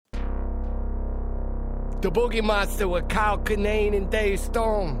The Boogie Monster with Kyle Kinane and Dave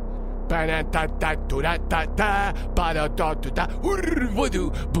Storm. The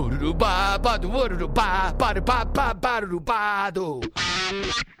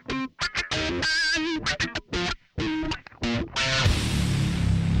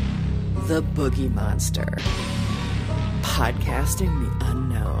Boogie Monster. Podcasting the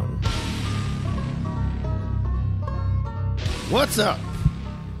unknown. What's up?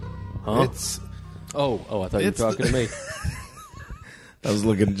 Huh? It's I thought you were talking to me. I was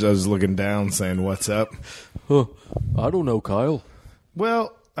looking down saying, what's up? Huh. I don't know, Kyle.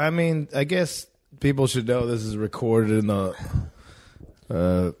 Well, I mean, I guess people should know this is recorded in the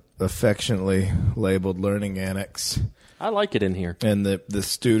affectionately labeled Learning Annex. I like it in here. And the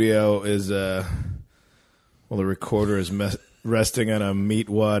studio is, the recorder is resting on a meat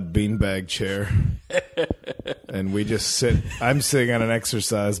wad beanbag chair. And we just sit. I'm sitting on an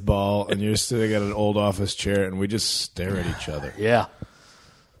exercise ball, and you're sitting at an old office chair, and we just stare at each other. Yeah.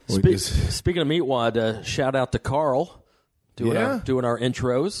 Speaking of meat wad, shout out to Carl doing our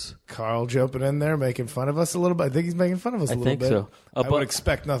intros. Carl jumping in there, making fun of us a little bit. I think he's making fun of us a little bit. I think so. I would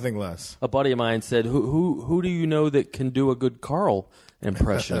expect nothing less. A buddy of mine said, "Who do you know that can do a good Carl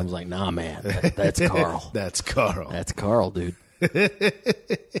impression?" I was like, "Nah, man, that's Carl. That's Carl. That's Carl, dude."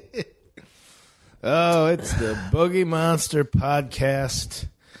 Oh, it's the Boogie Monster podcast.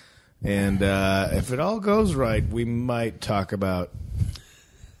 And if it all goes right, we might talk about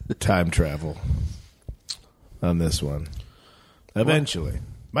time travel on this one. Eventually.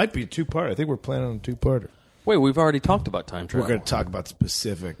 Might be a two-part. I think we're planning on a two-parter. Wait, we've already talked about time travel. We're going to talk about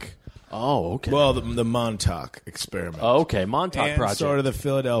specific. Oh, okay. Well, the Montauk experiment. Oh, okay, Montauk and Project. Sort of the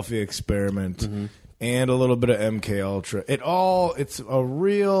Philadelphia experiment. Mm-hmm. And a little bit of MK Ultra. It's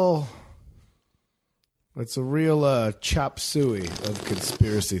a real chop suey of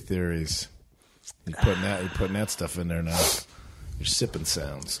conspiracy theories. You're putting that stuff in there now. You're sipping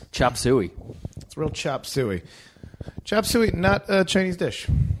sounds. Chop suey. It's real chop suey. Chop suey, not a Chinese dish.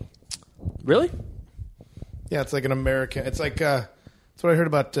 Really? Yeah, it's like an American. It's like that's what I heard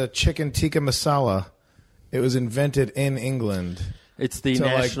about chicken tikka masala. It was invented in England. It's the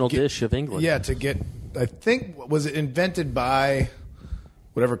national dish of England. Yeah, I think, was it invented by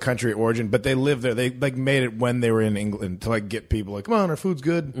whatever country of origin, but they lived there. They made it when they were in England to get people come on, our food's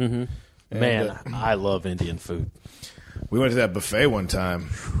good. Mm-hmm. Man, I love Indian food. We went to that buffet one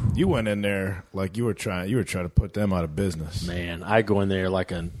time. You went in there like you were trying to put them out of business. Man, I go in there like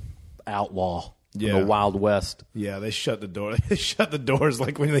an outlaw. Yeah. The Wild West. Yeah, they shut the door. They shut the doors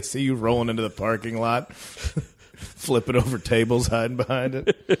like when they see you rolling into the parking lot, flipping over tables, hiding behind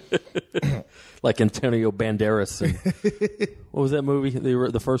it. Like Antonio Banderas. And, what was that movie?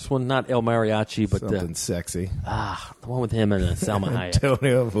 The first one? Not El Mariachi, but something sexy. The one with him and Salma Hayek.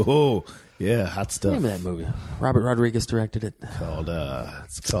 Antonio. Oh, yeah, hot stuff. Name of that movie. Robert Rodriguez directed it.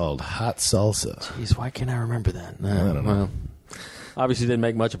 It's called Hot Salsa. Jeez, why can't I remember that? I don't know. Well, obviously didn't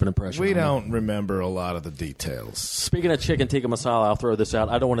make much of an impression. We don't remember a lot of the details. Speaking of chicken tikka masala, I'll throw this out.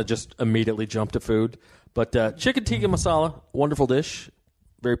 I don't want to just immediately jump to food, but chicken tikka masala, wonderful dish,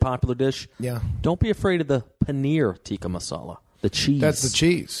 very popular dish. Yeah. Don't be afraid of the paneer tikka masala, the cheese. That's the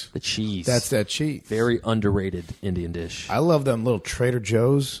cheese. The cheese. That's that cheese. Very underrated Indian dish. I love them little Trader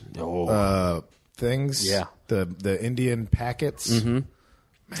Joe's things. Yeah. The Indian packets. Mm-hmm.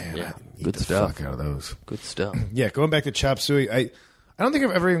 Man, yeah. I Good eat the stuff. fuck out of those. Good stuff. Yeah, going back to chop suey, I don't think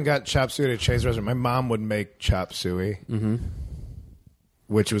I've ever even got chop suey at a Chinese restaurant. My mom would make chop suey,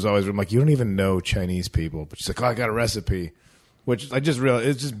 which was always, I'm like, you don't even know Chinese people. But she's like, I got a recipe, which I just realized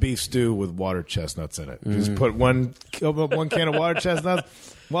it's just beef stew with water chestnuts in it. Just put one can of water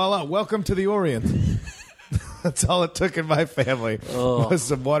chestnuts. Voila, welcome to the Orient. That's all it took in my family was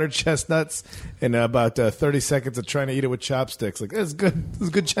some water chestnuts and about 30 seconds of trying to eat it with chopsticks. Like, this is good. This is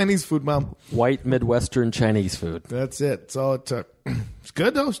good Chinese food, Mom. White Midwestern Chinese food. That's it. That's all it took. It's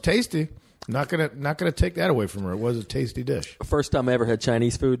good though. It's tasty. Not gonna take that away from her. It was a tasty dish. First time I ever had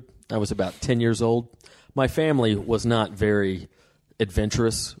Chinese food, I was about 10 years old. My family was not very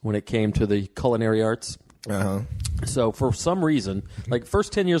adventurous when it came to the culinary arts. Uh-huh. So for some reason,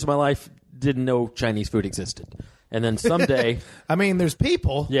 first 10 years of my life, didn't know Chinese food existed. And then someday... I mean, there's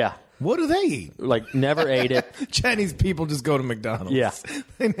people. Yeah. What do they eat? Never ate it. Chinese people just go to McDonald's. Yeah.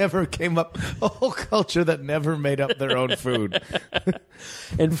 They never came up... A whole culture that never made up their own food.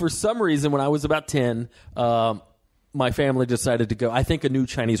 And for some reason, when I was about 10... my family decided to go. I think a new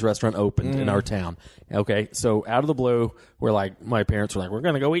Chinese restaurant opened in our town. Okay, so out of the blue, my parents were like, we're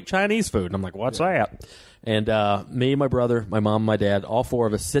going to go eat Chinese food. And I'm like, what's that? And me, my brother, my mom, my dad, all four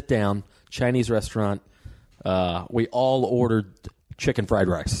of us sit down, Chinese restaurant. We all ordered chicken fried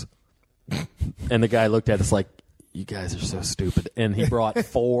rice. And the guy looked at us like, you guys are so stupid. And he brought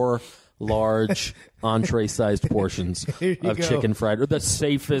 4 large entree-sized portions of chicken fried. The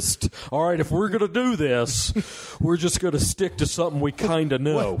safest. All right, if we're going to do this, we're just going to stick to something we kind of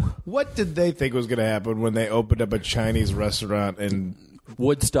know. What did they think was going to happen when they opened up a Chinese restaurant in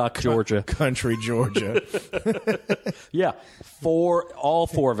Woodstock, Georgia? Country, Georgia. Yeah, all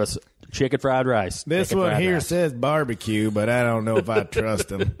 4 of us. Chicken fried rice. This chicken one here rice. says barbecue, but I don't know if I trust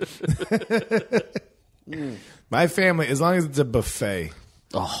them. My family, as long as it's a buffet,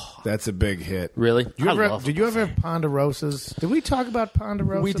 that's a big hit. Really? Did you ever have ponderosas? Did we talk about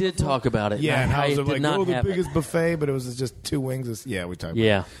ponderosa? We did talk about it. Yeah, and how it was like, the biggest it. buffet, but it was just 2 wings. Yeah, we talked about it.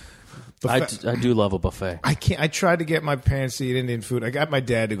 Yeah. I do love a buffet. I tried to get my parents to eat Indian food. I got my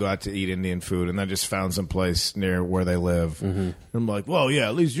dad to go out to eat Indian food, and I just found some place near where they live. Mm-hmm. And I'm like, well, yeah,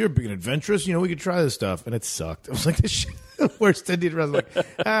 at least you're being adventurous. We could try this stuff. And it sucked. I was like, this shit, the worst Indian restaurant. Like,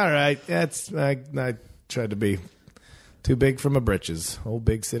 all right, I tried to be too big for my britches. Old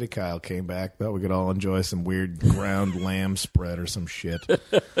Big City Kyle came back. Thought we could all enjoy some weird ground lamb spread or some shit.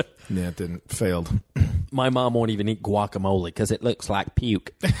 Yeah, it failed. My mom won't even eat guacamole because it looks like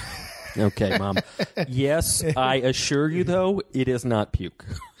puke. Okay, Mom. Yes, I assure you, though, it is not puke.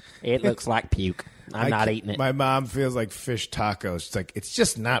 It looks like puke. I'm not eating it. My mom feels like fish tacos. It's like, it's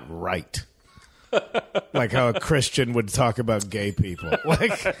just not right. Like how a Christian would talk about gay people.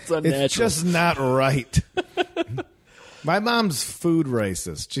 Like, it's just not right. My mom's food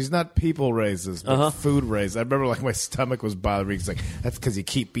racist. She's not people racist, but food racist. I remember, like, my stomach was bothering me. It's like, that's because you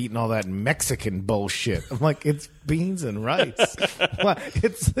keep eating all that Mexican bullshit. I'm like, it's beans and rice. You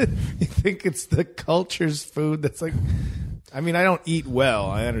think it's the culture's food that's like, I mean, I don't eat well.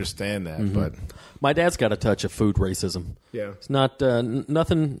 I understand that, but my dad's got a touch of food racism. Yeah, it's not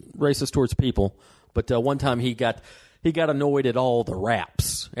nothing racist towards people, but one time he got annoyed at all the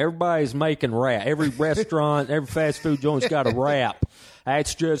wraps. Everybody's making wrap. Every restaurant, every fast food joint's got a wrap.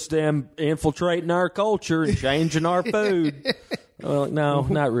 That's just them infiltrating our culture and changing our food. Well, no,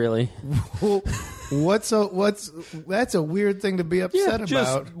 not really. That's a weird thing to be upset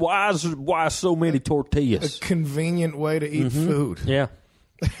about. Why so many tortillas? A convenient way to eat food. Yeah,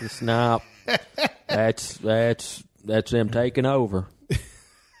 it's not. That's them taking over.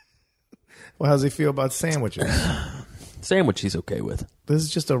 Well, how's he feel about sandwiches? Sandwich he's okay with. This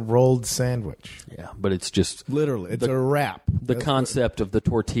is just a rolled sandwich. Yeah, but it's just... Literally, it's a wrap. The concept of the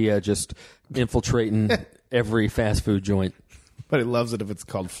tortilla just infiltrating every fast food joint. But he loves it if it's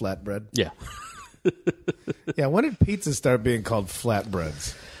called flatbread. Yeah. Yeah, when did pizzas start being called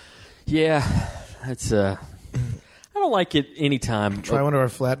flatbreads? Yeah, that's... I don't like it anytime. Try one of our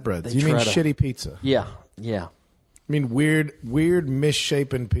flatbreads. You mean shitty pizza? Yeah. I mean weird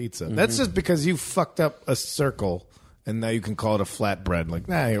misshapen pizza. That's just because you fucked up a circle and now you can call it a flatbread. Like,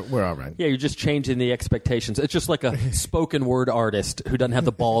 nah, we're all right. Yeah, you're just changing the expectations. It's just like a spoken word artist who doesn't have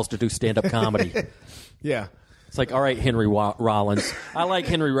the balls to do stand-up comedy. Yeah. It's like, all right, Henry Rollins. I like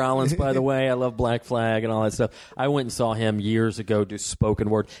Henry Rollins, by the way. I love Black Flag and all that stuff. I went and saw him years ago do spoken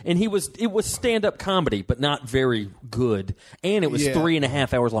word. And it was stand-up comedy, but not very good. And it was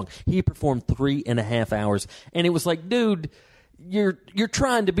 3.5 hours long. He performed 3.5 hours. And it was like, dude, you're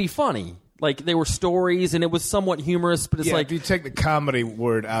trying to be funny. Like, there were stories, and it was somewhat humorous, but it's like... if you take the comedy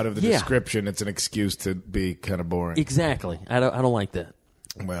word out of the description, it's an excuse to be kind of boring. Exactly. I don't like that.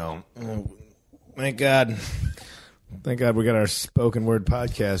 Well, thank God. Thank God we got our spoken word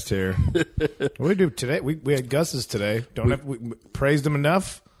podcast here. What did we do today? We had Gus's today. We praised him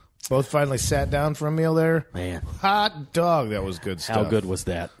enough. Both finally sat down for a meal there. Man. Hot dog. That was good stuff. How good was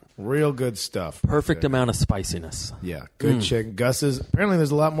that? Real good stuff. Perfect amount of spiciness. Yeah. Good chicken. Gus's. Apparently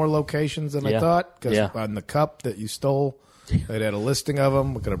there's a lot more locations than I thought. Because on the cup that you stole, they'd had a listing of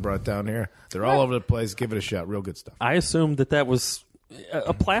them. We could have brought it down here. They're all over the place. Give it a shot. Real good stuff. I assumed that was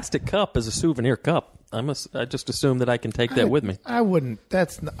a plastic cup as a souvenir cup. I just assume that I can take that with me. I wouldn't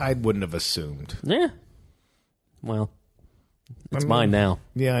have assumed. Yeah. Well, it's mine now.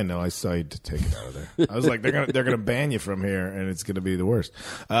 Yeah, I know. I saw you to take it out of there. I was like, they're gonna ban you from here, and it's gonna be the worst.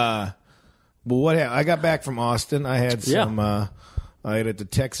 But I got back from Austin. I had some. I ate at the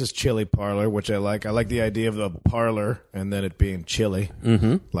Texas Chili Parlor, which I like. I like the idea of the parlor and then it being chili,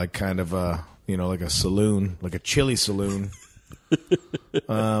 like kind of like a saloon, like a chili saloon.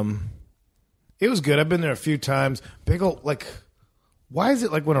 It was good. I've been there a few times. Big old, like, why is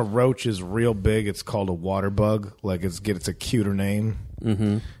it like when a roach is real big, it's called a water bug? Like it's a cuter name.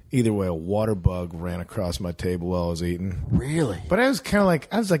 Mm-hmm. Either way, a water bug ran across my table while I was eating. Really? But I was kind of like,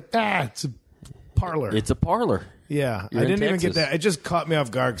 it's a parlor. It's a parlor. Yeah. I didn't even get that. It just caught me off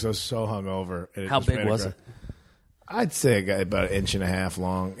guard because I was so hungover. How big was it? I'd say about 1.5 inches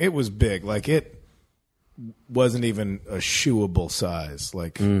long. It was big. Like it wasn't even a chewable size.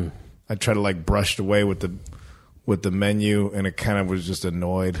 Like I tried to like brush it away with the menu, and it kind of was just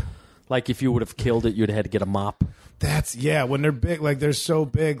annoyed. Like if you would have killed it, you'd have had to get a mop. That's when they're big, like they're so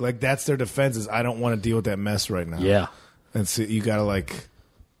big, like that's their defense is I don't want to deal with that mess right now. Yeah. And so you gotta like.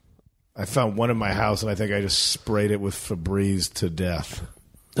 I found one in my house, and I think I just sprayed it with Febreze to death.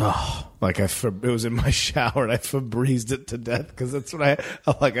 Oh, like it was in my shower, and I Febrezed it to death because that's what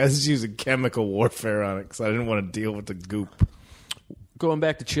I was using chemical warfare on it because I didn't want to deal with the goop. Going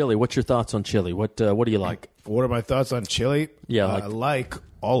back to chili, what's your thoughts on chili? What do you like? What are my thoughts on chili? Yeah, I like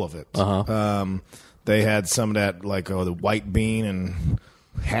all of it. Uh-huh. They had some of that, like the white bean and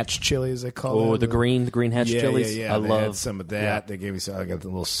hatch chili, as they call it. Oh, the green hatch chilies. Yeah. I they love had some of that. Yeah. They gave me some. I got the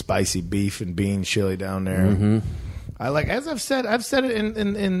little spicy beef and bean chili down there. Mm-hmm. I like, as I've said it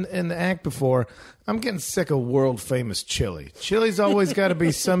in the act before. I'm getting sick of world famous chili. Chili's always got to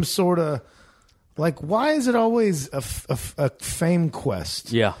be some sort of like. Why is it always a fame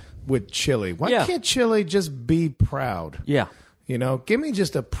quest? Yeah. With chili, why can't chili just be proud? Yeah. Give me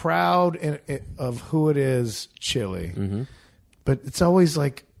just a proud of who it is, chili. Mm-hmm. But it's always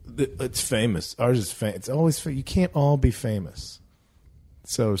like it's famous. Ours is famous. It's always you can't all be famous.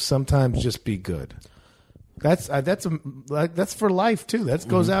 So sometimes just be good. That's for life too. That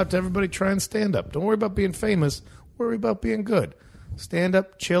goes out to everybody trying stand up. Don't worry about being famous. Worry about being good. Stand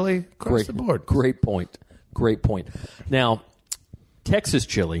up, chili across the board. Great point. Now, Texas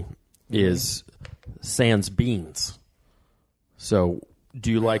chili is sans beans. So,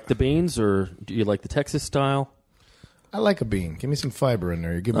 do you like the beans or do you like the Texas style? I like a bean. Give me some fiber in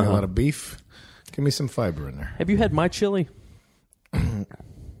there. You give me a lot of beef. Give me some fiber in there. Have you had my chili?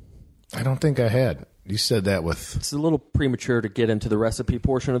 I don't think I had. You said that with... It's a little premature to get into the recipe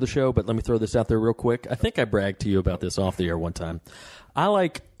portion of the show, but let me throw this out there real quick. I think I bragged to you about this off the air one time. I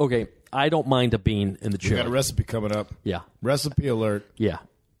don't mind a bean in the chili. You got a recipe coming up. Yeah. Recipe alert. Yeah.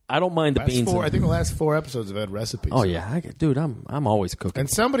 I don't mind the beans. I think the last 4 episodes have had recipes. Oh yeah, dude, I'm always cooking. And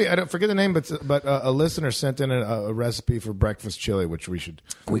somebody, I don't forget the name, but a listener sent in a recipe for breakfast chili, which we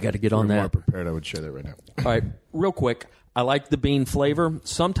got to get on that. More prepared, I would share that right now. All right, real quick. I like the bean flavor.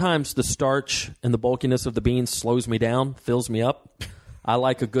 Sometimes the starch and the bulkiness of the beans slows me down, fills me up. I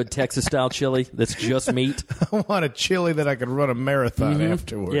like a good Texas style chili that's just meat. I want a chili that I could run a marathon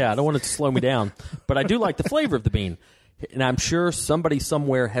afterwards. Yeah, I don't want it to slow me down, but I do like the flavor of the bean. And I'm sure somebody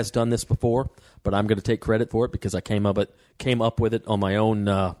somewhere has done this before, but I'm going to take credit for it because I came up with it on my own.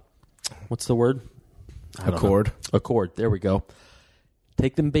 What's the word? Accord. Accord. There we go.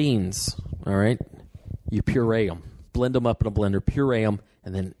 Take them beans. All right. You puree them, blend them up in a blender, puree them,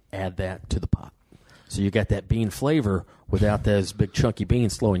 and then add that to the pot. So you got that bean flavor without those big chunky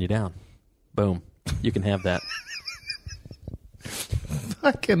beans slowing you down. Boom. You can have that.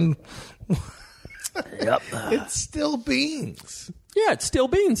 Fucking. Yep. It's still beans. Yeah, it's still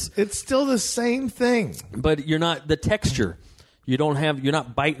beans. It's still the same thing. But you're not the texture. You're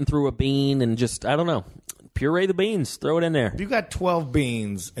not biting through a bean and just, I don't know. Puree the beans. Throw it in there. If you got 12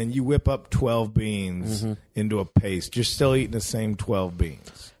 beans and you whip up 12 beans into a paste, you're still eating the same 12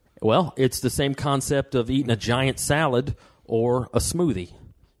 beans. Well, it's the same concept of eating a giant salad or a smoothie.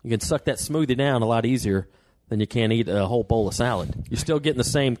 You can suck that smoothie down a lot easier than you can eat a whole bowl of salad. You're still getting the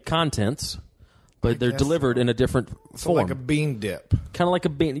same contents, but they're delivered in a different form. Like a bean dip. Kind of like a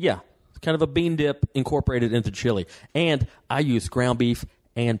bean, yeah. Kind of a bean dip incorporated into chili. And I use ground beef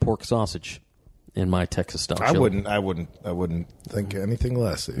and pork sausage in my Texas style chili. I wouldn't think anything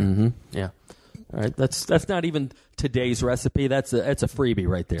less of you. Mm-hmm. Yeah. All right. That's not even today's recipe. That's a freebie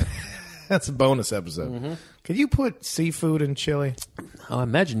right there. That's a bonus episode. Mm-hmm. Could you put seafood in chili? Oh, I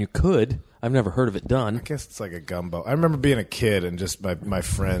imagine you could. I've never heard of it done. I guess it's like a gumbo. I remember being a kid and just my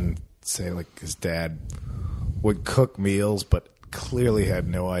friend say like his dad would cook meals but clearly had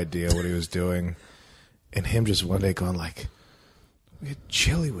no idea what he was doing. And him just one day going like, we had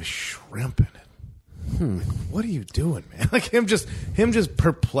chili with shrimp in it. Like, what are you doing, man? Like him just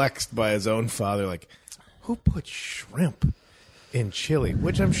perplexed by his own father. Like, who put shrimp in chili?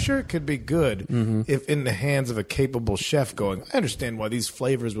 Which I'm sure could be good if in the hands of a capable chef. Going, I understand why these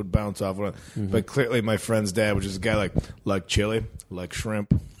flavors would bounce off. But clearly, my friend's dad was just a guy like chili, like shrimp,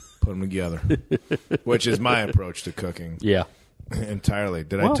 put them together. Which is my approach to cooking. Yeah, entirely.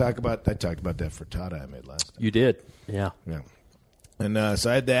 I talked about that frittata I made last night. You did, yeah. And so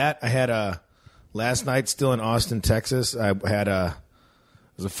I had that. I had last night, still in Austin, Texas, I had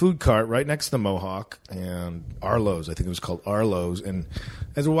there's a food cart right next to the Mohawk and Arlo's. I think it was called Arlo's. And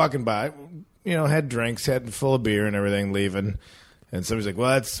as we're walking by, had drinks, had full of beer and everything, leaving. And somebody's like,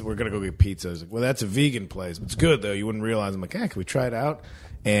 well, we're going to go get pizza. I was like, well, that's a vegan place. It's good, though. You wouldn't realize. I'm like, can we try it out?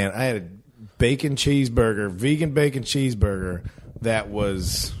 And I had bacon cheeseburger, vegan bacon cheeseburger that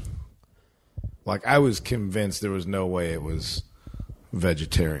was like I was convinced there was no way it was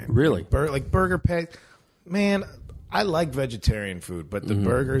vegetarian. Really? Like burger patty. Man, I like vegetarian food, but the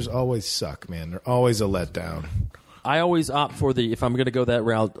burgers always suck, man. They're always a letdown. I always opt for if I'm going to go that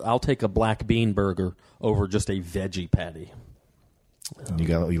route, I'll take a black bean burger over just a veggie patty.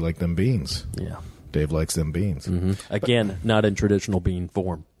 You like them beans. Yeah. Dave likes them beans. Again, not in traditional bean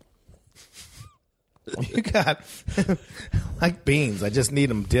form. You got like beans. I just need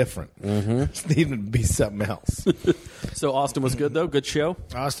them different. Just need them to be something else. So Austin was good, though? Good show?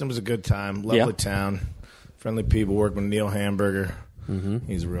 Austin was a good time. Lovely town. Friendly people. Worked with Neil Hamburger.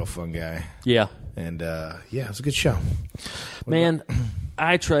 He's a real fun guy. Yeah. And, it was a good show. Man,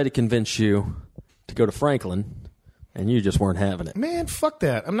 I tried to convince you to go to Franklin, and you just weren't having it. Man, fuck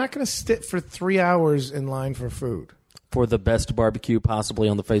that. I'm not going to sit for 3 hours in line for food. For the best barbecue possibly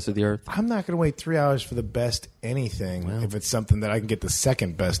on the face of the earth? I'm not going to wait 3 hours for the best anything if it's something that I can get the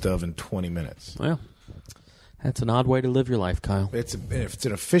second best of in 20 minutes. Well, that's an odd way to live your life, Kyle. It's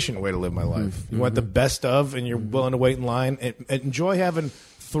an efficient way to live my life. You want the best of, and you're willing to wait in line. And enjoy having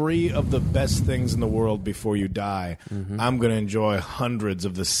 3 of the best things in the world before you die. I'm going to enjoy hundreds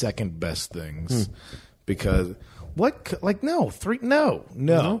of the second best things. Because, no.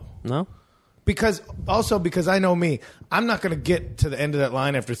 Because I know me, I'm not going to get to the end of that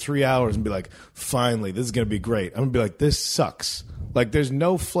line after 3 hours and be like, finally, this is going to be great. I'm going to be like, this sucks. Like, there's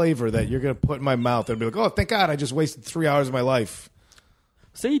no flavor that you're going to put in my mouth and be like, oh, thank God, I just wasted 3 hours of my life.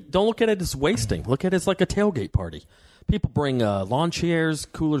 See, don't look at it as wasting. Look at it as like a tailgate party. People bring lawn chairs,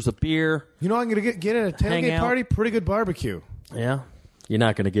 coolers of beer. You know, I'm going to get at a tailgate party? Pretty good barbecue. Yeah. You're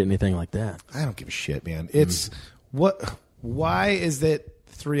not going to get anything like that. I don't give a shit, man. It's why is that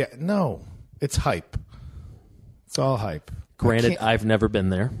 3? No, it's hype. It's all hype. Granted, I've never been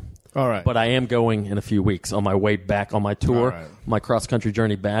there. All right. But I am going in a few weeks on my way back on my tour, right. my cross-country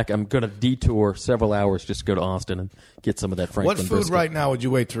journey back. I'm going to detour several hours just to go to Austin and get some of that Franklin brisket. What food right now would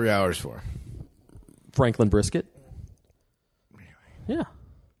you wait 3 hours for? Franklin brisket. Really? Yeah.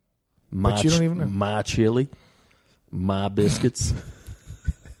 But you don't even know. My chili. My biscuits.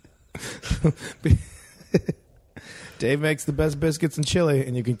 Dave makes the best biscuits in Chile,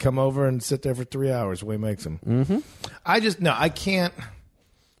 and you can come over and sit there for 3 hours while he makes them. I can't.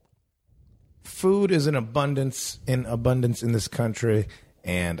 Food is in abundance in this country,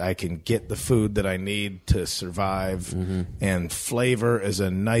 and I can get the food that I need to survive. And flavor is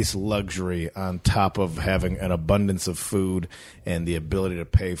a nice luxury on top of having an abundance of food and the ability to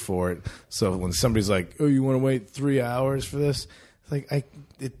pay for it. So when somebody's like, "Oh, you want to wait 3 hours for this?" It's like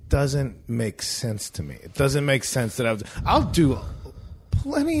it doesn't make sense to me. It doesn't make sense that I'll do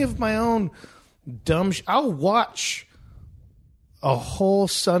plenty of my own dumb. I'll watch a whole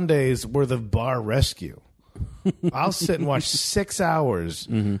Sunday's worth of Bar Rescue. I'll sit and watch 6 hours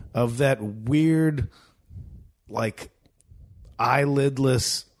of that weird, like,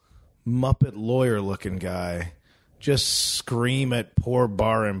 eyelidless Muppet lawyer-looking guy just scream at poor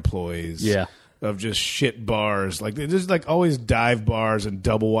bar employees. Yeah. Of just shit bars. Like, there's like always dive bars and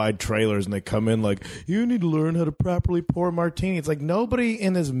double wide trailers, and they come in like, you need to learn how to properly pour a martini. It's like nobody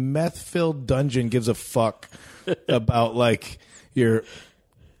in this meth-filled dungeon gives a fuck about like your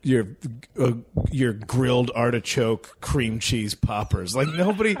grilled artichoke cream cheese poppers. Like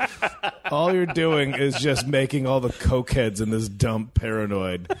nobody, all you're doing is just making all the cokeheads in this dump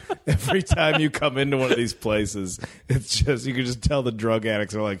paranoid. Every time you come into one of these places, it's just, you can just tell the drug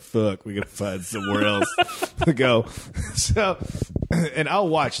addicts are like, fuck, we gotta find somewhere else to go. So, and I'll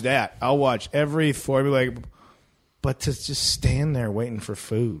watch that. I'll watch every formula, but to just stand there waiting for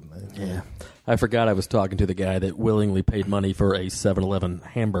food. Yeah. I forgot I was talking to the guy that willingly paid money for a 7-Eleven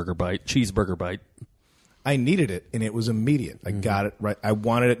cheeseburger bite. I needed it, and it was immediate. I got it right. I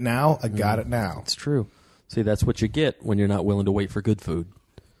wanted it now. I got it now. It's true. See, that's what you get when you're not willing to wait for good food.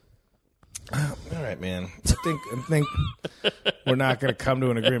 All right, man. I think we're not going to come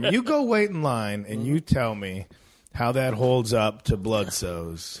to an agreement. You go wait in line, and you tell me how that holds up to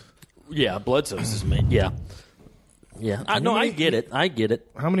Bloodsoes. Yeah, Bloodsoes is me. Yeah. Yeah. I get it. I get it.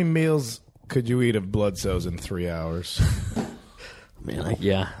 How many meals could you eat of Bloodsoes in 3 hours? Man,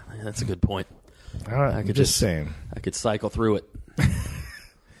 that's a good point. All right, I'm just saying. I could cycle through it.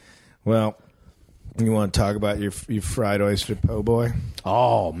 Well, you want to talk about your fried oyster po' boy?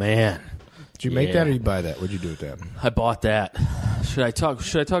 Oh, man. Did you make that or you buy that? What'd you do with that? I bought that. Should I talk?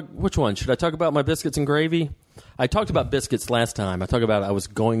 Which one? Should I talk about my biscuits and gravy? I talked about biscuits last time. I talked about I was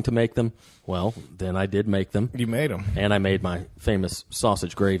going to make them. Well, then I did make them. You made them. And I made my famous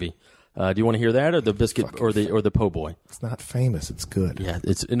sausage gravy. Do you want to hear that, or the biscuit, or the po' boy? It's not famous. It's good. Yeah,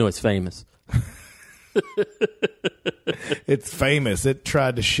 it's famous. It's famous. It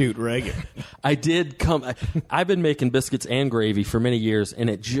tried to shoot Reagan. I've been making biscuits and gravy for many years, and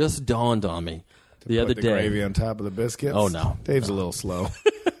it just dawned on me the other day. Gravy on top of the biscuits? Oh, no. Dave's a little slow.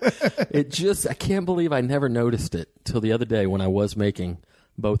 I can't believe I never noticed it till the other day when I was making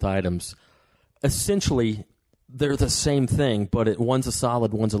both items. Essentially, they're the same thing, but one's a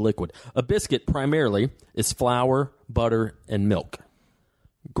solid, one's a liquid. A biscuit primarily is flour, butter, and milk.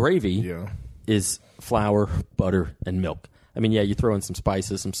 Gravy is flour, butter, and milk. I mean, yeah, you throw in some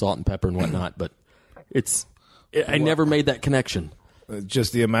spices, some salt and pepper and whatnot, but I never made that connection.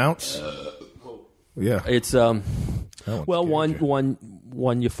 Just the amounts? Yeah. It's one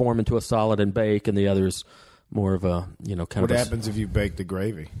you form into a solid and bake, and the other is more of a kind of. What happens if you bake the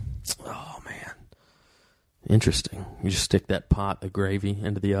gravy? Oh man, interesting. You just stick that pot of gravy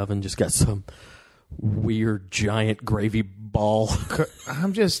into the oven. Just got some weird giant gravy ball.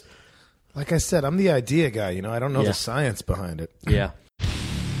 I'm just, like I said, I'm the idea guy. I don't know the science behind it. Yeah.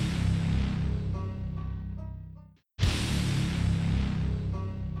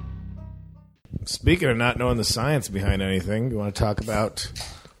 Speaking of not knowing the science behind anything, do you want to talk about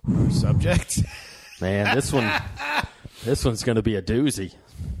our subject? Man, this one's going to be a doozy.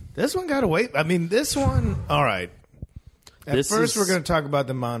 This one got away. I mean, this one, all right. At first, we're going to talk about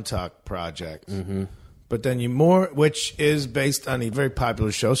the Montauk Project. Mm-hmm. But then which is based on a very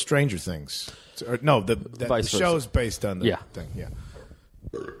popular show, Stranger Things. The show is based on the thing. Yeah.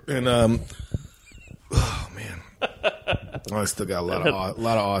 And, oh, man. I still got a lot of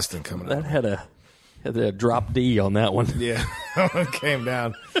Austin coming up. That had a drop D on that one. Yeah, that one came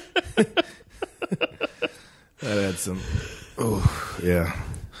down. That had some. Oh yeah.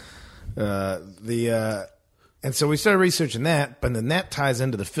 And so we started researching that, but then that ties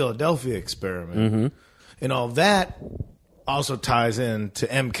into the Philadelphia experiment, and all that also ties into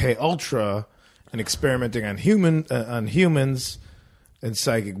MK Ultra and experimenting on humans. And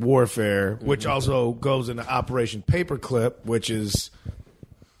psychic warfare, which also goes into Operation Paperclip, which is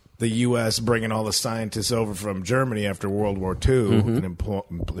the U.S. bringing all the scientists over from Germany after World War II and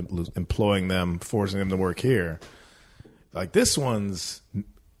employing them, forcing them to work here. Like, this one's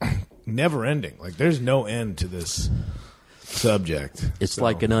never ending. Like, there's no end to this subject. It's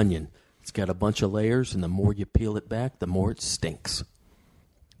like an onion. It's got a bunch of layers, and the more you peel it back, the more it stinks.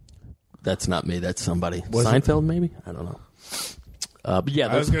 That's not me. That's somebody. Seinfeld, maybe? I don't know. But yeah,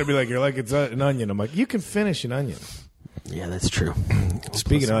 I was going to be like, you're like, it's an onion. I'm like, you can finish an onion. Yeah, that's true.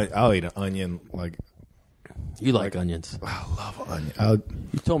 Speaking of, I'll eat an onion. Like, you like onions? I love onion.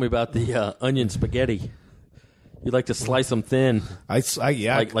 You told me about the onion spaghetti. You like to slice them thin. I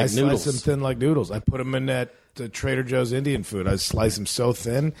slice them thin like noodles. I put them in the Trader Joe's Indian food. I slice them so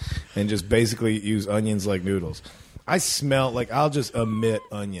thin and just basically use onions like noodles. I smell like I'll just emit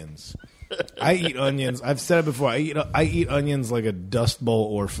onions. I eat onions. I've said it before. I eat onions like a Dust Bowl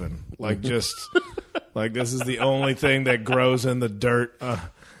orphan. Like, just like this is the only thing that grows in the dirt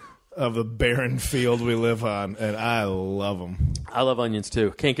of the barren field we live on, and I love them. I love onions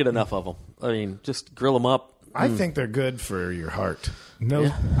too. Can't get enough of them. I mean, just grill them up. I think they're good for your heart. No,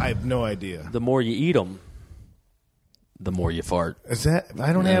 yeah. I have no idea. The more you eat them, the more you fart. Is that?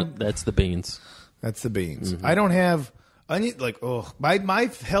 I don't have. That's the beans. That's the beans. I don't have onion. Like, my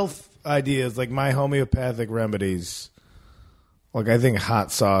health ideas, like my homeopathic remedies, like I think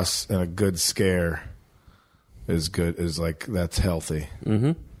hot sauce and a good scare is good. Is like that's healthy.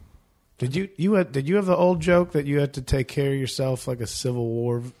 Mm-hmm. Did you have the old joke that you had to take care of yourself like a Civil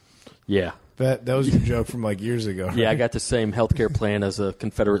War? Yeah, that was your joke from like years ago. Right? Yeah, I got the same healthcare plan as a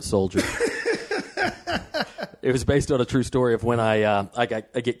Confederate soldier. It was based on a true story of when I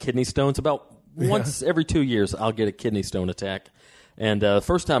get kidney stones about once every 2 years. I'll get a kidney stone attack. And the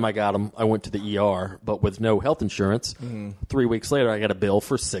first time I got them, I went to the ER, but with no health insurance. 3 weeks later, I got a bill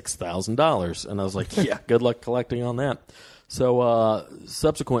for $6,000. And I was like, yeah, good luck collecting on that. So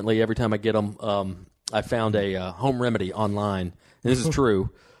subsequently, every time I get them, I found a home remedy online. And this is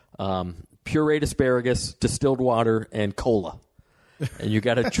true. Pureed asparagus, distilled water, and cola. And you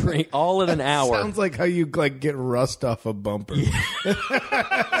got to drink all in an hour. Sounds like how you get rust off a bumper. Yeah.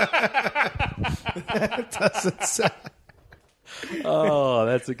 That doesn't sound... Oh,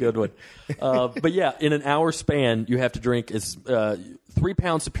 that's a good one. But yeah, in an hour span, you have to drink 3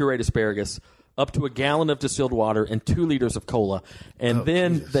 pounds of pureed asparagus, up to a gallon of distilled water, and 2 liters of cola. And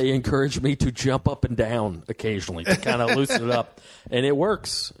they encourage me to jump up and down occasionally to kind of loosen it up. And it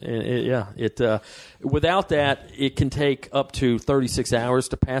works. Without that, it can take up to 36 hours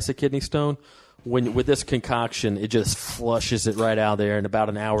to pass a kidney stone. with this concoction, it just flushes it right out there in about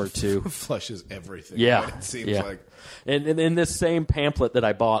an hour or two. Flushes everything. Yeah, It seems yeah. like. And in this same pamphlet that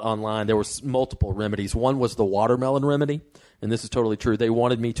I bought online, there was multiple remedies. One was the watermelon remedy, and this is totally true. They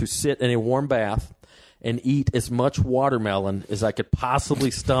wanted me to sit in a warm bath and eat as much watermelon as I could possibly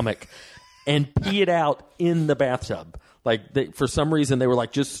stomach and pee it out in the bathtub. Like, for some reason, they were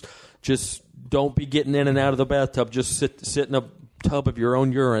like, just don't be getting in and out of the bathtub. Just sit in a tub of your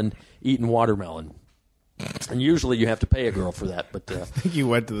own urine eating watermelon. And usually you have to pay a girl for that. But I think you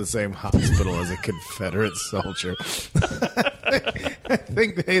went to the same hospital as a Confederate soldier. I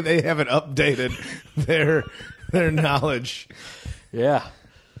think they haven't updated their knowledge. yeah.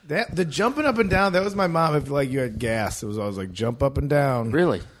 The jumping up and down, that was my mom. If like you had gas, it was always like jump up and down.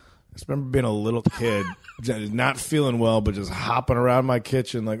 Really? I just remember being a little kid, not feeling well, but just hopping around my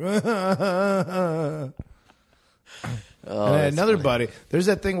kitchen like. Oh, and I had another buddy. There's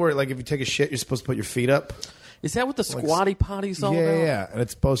that thing where, like, if you take a shit, you're supposed to put your feet up. Is that what the squatty potty's all Yeah, about? yeah, and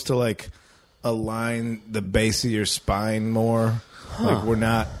it's supposed to like align the base of your spine more. Like we're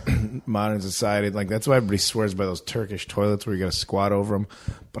not modern society. Like that's why everybody swears by those Turkish toilets where you got to squat over them.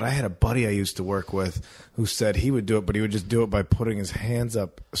 But I had a buddy I used to work with who said he would do it, but he would just do it by putting his hands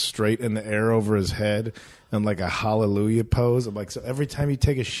up straight in the air over his head in like a hallelujah pose. I'm like, so every time you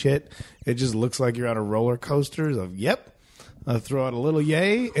take a shit, it just looks like you're on a roller coaster. So, yep. I'll throw out a little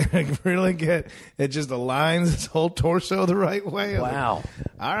yay and really it just aligns his whole torso the right way. Wow. Like,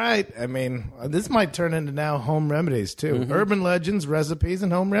 all right. I mean, this might turn into now home remedies too. Urban legends, recipes,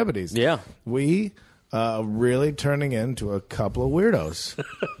 and home remedies. Yeah. We really turning into a couple of weirdos.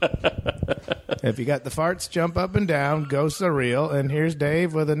 If you got the farts, jump up and down, ghosts are real, and here's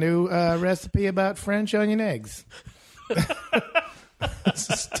Dave with a new recipe about French onion eggs. This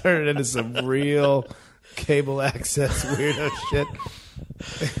is turning into some real cable access weirdo shit.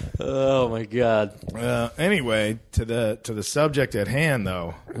 Oh my God. Anyway, to the subject at hand,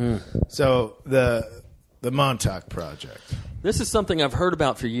 though. So the Montauk Project. This is something I've heard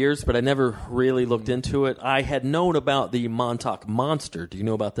about for years, but I never really looked into it. I had known about the Montauk Monster. Do you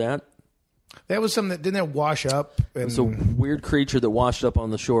know about that? That was something that didn't that wash up. And, It's a weird creature that washed up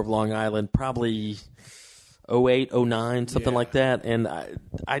on the shore of Long Island, probably 08, 09, something like that. And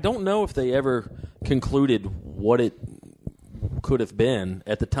I don't know if they ever concluded what it could have been.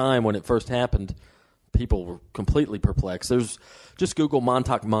 At the time when it first happened, people were completely perplexed. Just Google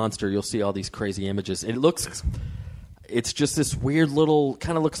Montauk Monster, you'll see all these crazy images. It's just this weird little,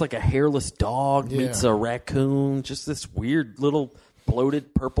 kind of looks like a hairless dog meets a raccoon. Just this weird little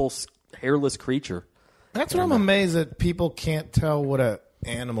bloated purple hairless creature. That's what I'm amazed that people can't tell what a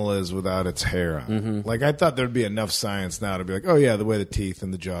animal is without its hair on. Like I thought there'd be enough science now to be like, oh yeah, the way the teeth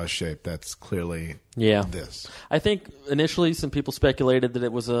and the jaw is shaped, that's clearly this. I think initially some people speculated that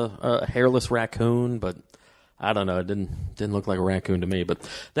it was a hairless raccoon, but I don't know. It didn't look like a raccoon to me. But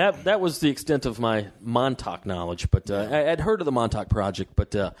that was the extent of my Montauk knowledge. But I'd heard of the Montauk Project,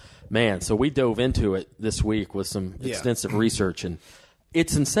 but man, so we dove into it this week with some extensive research, and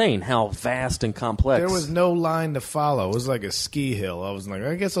it's insane how vast and complex. There was no line to follow. It was like a ski hill. I was like,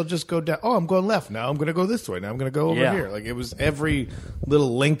 I guess I'll just go down. Oh, I'm going left. Now I'm going to go this way. Now I'm going to go over here. Like it was every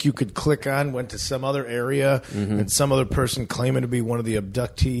little link you could click on went to some other area and some other person claiming to be one of the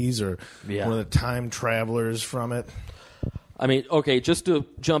abductees or one of the time travelers from it. I mean, okay, just to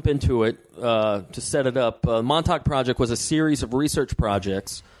jump into it, to set it up, Montauk Project was a series of research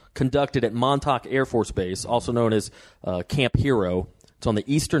projects conducted at Montauk Air Force Base, also known as Camp Hero. It's on the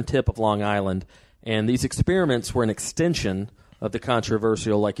eastern tip of Long Island, and these experiments were an extension of the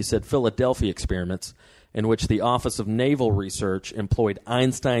controversial, like you said, Philadelphia experiments, in which the Office of Naval Research employed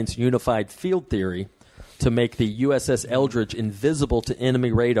Einstein's unified field theory to make the USS Eldridge invisible to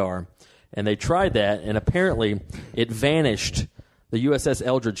enemy radar. And they tried that, and apparently it vanished. The USS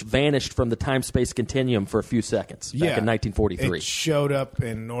Eldridge vanished from the time-space continuum for a few seconds back in 1943. It showed up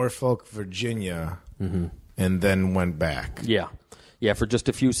in Norfolk, Virginia, and then went back. Yeah, for just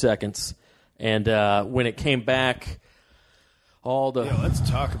a few seconds. And when it came back, all the... Yeah, let's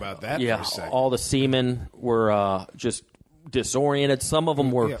talk about that for a second. All the seamen were just disoriented. Some of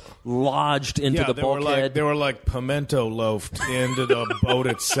them were lodged into the bulkhead. They were like pimento loafed into the boat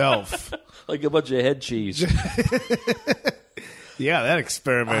itself. Like a bunch of head cheese. Yeah, that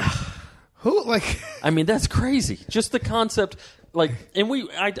experiment. I mean, that's crazy. Just the concept, like, and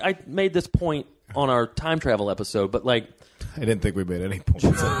I made this point on our time travel episode, but like, I didn't think we made any points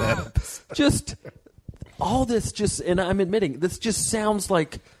on that. Just all this, and I'm admitting this just sounds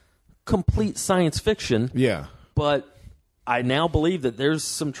like complete science fiction. Yeah, but I now believe that there's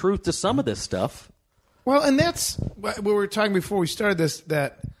some truth to some of this stuff. Well, and that's what we were talking before we started this.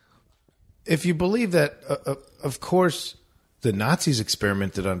 That if you believe that, of course, the Nazis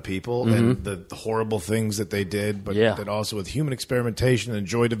experimented on people and the horrible things that they did, but that also with human experimentation and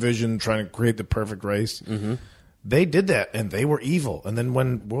joy division, trying to create the perfect race, they did that, and they were evil. And then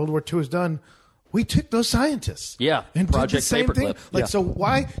when World War II was done, we took those scientists. Yeah, and Project did the same thing. Paperclip. So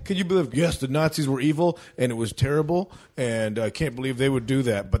why could you believe, yes, the Nazis were evil, and it was terrible, and I can't believe they would do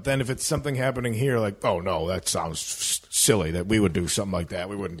that. But then if it's something happening here, like, oh, no, that sounds silly that we would do something like that.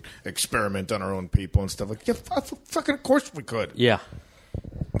 We wouldn't experiment on our own people and stuff. Like, yeah, fucking of course we could. Yeah.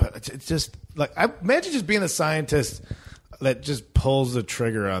 But it's just, like, I imagine just being a scientist that just pulls the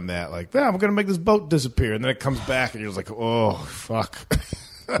trigger on that. Like, yeah, I'm going to make this boat disappear. And then it comes back, and you're just like, oh, fuck.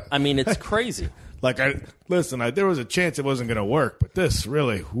 I mean, it's crazy. Like, there was a chance it wasn't going to work, but this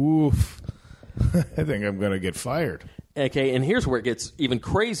really, oof. I think I'm going to get fired. Okay, and here's where it gets even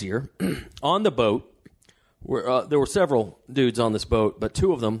crazier. On the boat, there were several dudes on this boat, but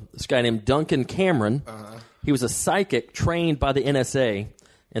two of them, this guy named Duncan Cameron, he was a psychic trained by the NSA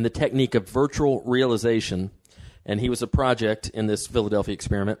in the technique of virtual realization, and he was a project in this Philadelphia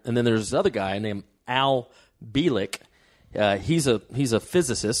experiment. And then there's this other guy named Al Bielek. He's a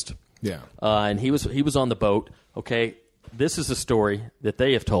physicist. Yeah. And he was on the boat. Okay, this is a story that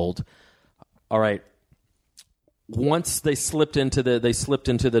they have told. All right. Once they slipped into the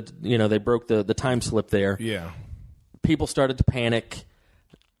they broke the time slip there. Yeah. People started to panic.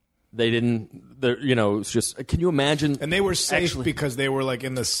 It was just, can you imagine? And they were safe because they were like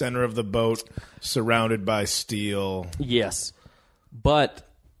in the center of the boat, surrounded by steel. Yes. But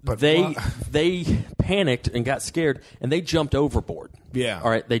they panicked and got scared, and they jumped overboard. Yeah. All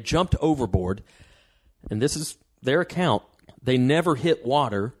right, they jumped overboard, and this is their account. They never hit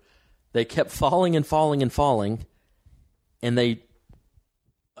water. They kept falling and falling and falling, and a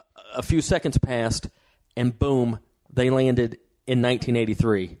few seconds passed, and boom, they landed in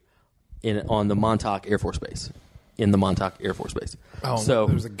 1983 on the Montauk Air Force Base. In the Montauk Air Force Base. Oh, so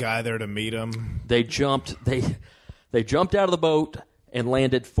there was a guy there to meet him. They jumped. They jumped out of the boat and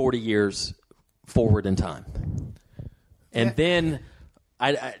landed 40 years forward in time. And then,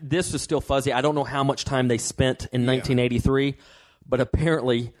 this is still fuzzy. I don't know how much time they spent in 1983, but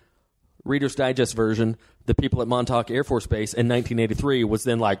apparently, Reader's Digest version, the people at Montauk Air Force Base in 1983 was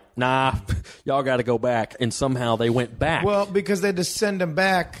then like, nah, y'all got to go back. And somehow they went back. Well, because they had to send them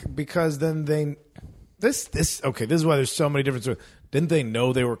back because then this is why there's so many different stories. Didn't they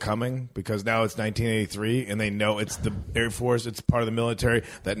know they were coming? Because now it's 1983, and they know it's the Air Force, it's part of the military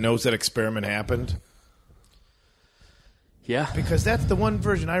that knows that experiment happened. Yeah. Because that's the one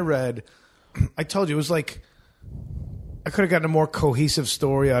version I read. I told you, it was like, I could have gotten a more cohesive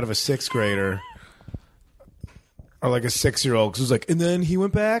story out of a sixth grader. Or like a 6-year-old. Because it was like, and then he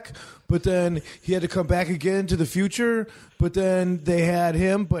went back, but then he had to come back again to the future, but then they had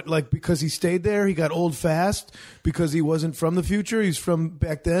him, but like because he stayed there, he got old fast because he wasn't from the future. He's from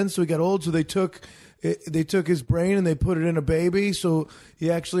back then, so he got old. So they took his brain and they put it in a baby. So he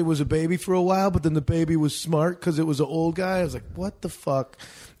actually was a baby for a while, but then the baby was smart because it was an old guy. I was like, what the fuck?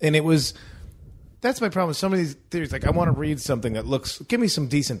 And it was... That's my problem with some of these theories. Like, I want to read something that give me some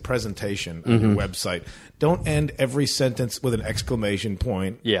decent presentation on your website. Don't end every sentence with an exclamation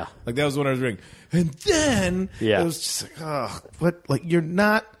point. Yeah. Like, that was when I was reading. And then, it was just like, oh, what? Like, you're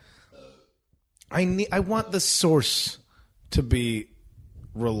not, I want the source to be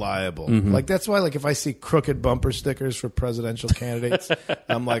reliable. Like, that's why, like, if I see crooked bumper stickers for presidential candidates,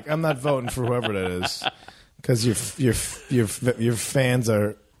 I'm like, I'm not voting for whoever that is. Because your fans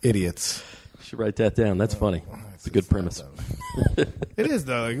are idiots. Should write that down. That's funny. It's a good premise. It is,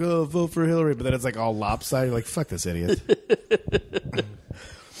 though. Like, oh, vote for Hillary, but then it's like all lopsided. You're like, fuck this idiot.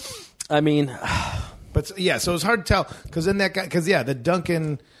 I mean, but yeah, so it's hard to tell because then that guy, the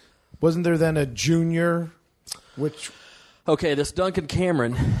Duncan, wasn't there then a junior, which this Duncan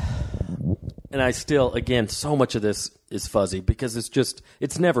Cameron, and I still, again, so much of this is fuzzy because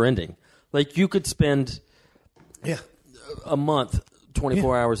it's never ending. Like, you could spend a month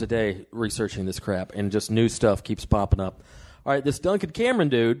 24 hours a day researching this crap, and just new stuff keeps popping up. All right, this Duncan Cameron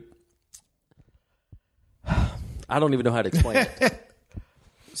dude, I don't even know how to explain it.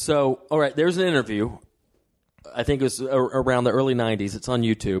 So, all right, there's an interview. I think it was around the early 90s. It's on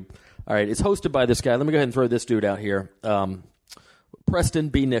YouTube. All right, it's hosted by this guy. Let me go ahead and throw this dude out here. Preston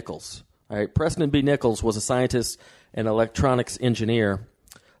B. Nichols. All right, Preston B. Nichols was a scientist and electronics engineer,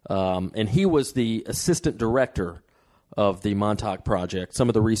 and he was the assistant director of the Montauk Project, some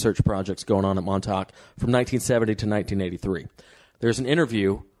of the research projects going on at Montauk from 1970 to 1983. There's an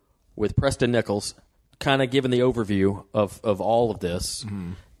interview with Preston Nichols kind of giving the overview of all of this,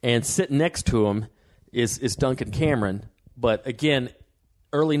 and sitting next to him is Duncan Cameron, but again,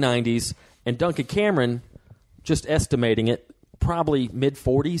 early 90s, And Duncan Cameron, just estimating it, probably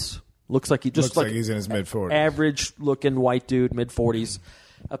mid-40s. Looks like Looks like he's in his mid-40s. Average-looking white dude, mid-40s.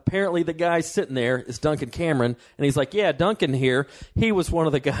 Apparently, the guy sitting there is Duncan Cameron, and he's like, "Yeah, Duncan here. He was one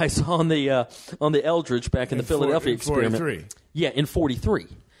of the guys on the Eldridge back in the Philadelphia experiment. 43. Yeah, in 43."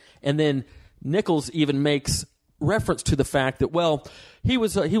 And then Nichols even makes reference to the fact that, well, he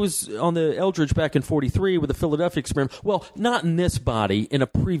was on the Eldridge back in 43 with the Philadelphia experiment. Well, not in this body, in a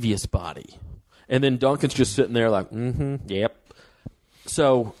previous body. And then Duncan's just sitting there like, yep.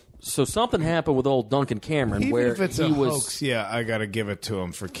 So something happened with old Duncan Cameron. Even where if it's he a was, hoax, yeah, I got to give it to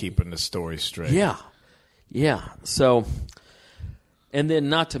him for keeping the story straight. Yeah. So, and then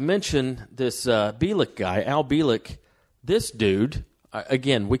not to mention this Bielik guy, Al Bielik, this dude,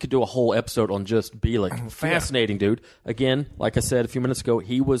 again, we could do a whole episode on just Bielik. Fascinating dude. Again, like I said a few minutes ago,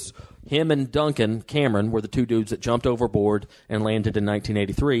 him and Duncan Cameron were the two dudes that jumped overboard and landed in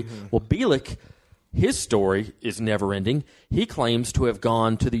 1983. Well, Bielik, his story is never-ending. He claims to have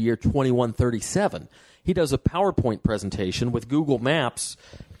gone to the year 2137. He does a PowerPoint presentation with Google Maps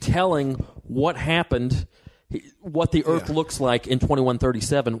telling what happened, what the Earth looks like in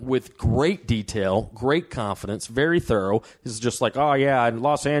 2137 with great detail, great confidence, very thorough. It's just like, oh, yeah,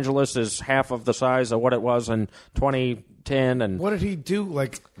 Los Angeles is half of the size of what it was in 2010. And what did he do?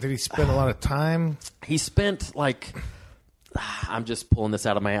 Like, did he spend a lot of time? He spent, like... I'm just pulling this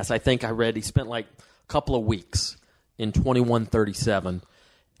out of my ass. I think I read he spent like a couple of weeks in 2137,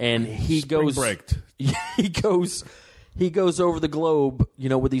 and he goes over the globe,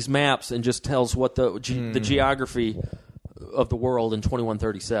 with these maps and just tells what the geography of the world in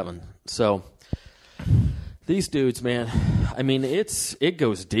 2137. So these dudes, man, I mean, it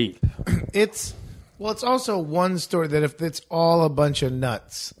goes deep. It's also one story that if it's all a bunch of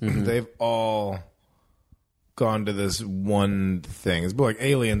nuts, they've all gone to this one thing. It's like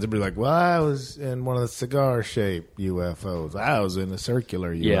aliens. It'd be like, well, I was in one of the cigar-shaped UFOs. I was in a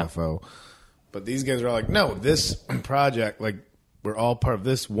circular UFO. But these guys are all like, no, this project, like, we're all part of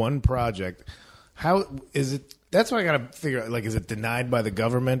this one project. How is it? That's why I got to figure out, like, is it denied by the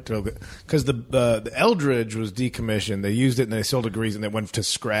government? Because the Eldridge was decommissioned. They used it and they sold degrees and it went to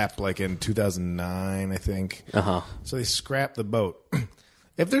scrap, like, in 2009, I think. So they scrapped the boat.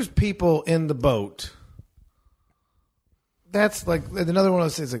 If there's people in the boat... That's like another one of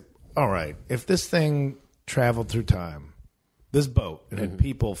those things. Like, all right, if this thing traveled through time, this boat, and had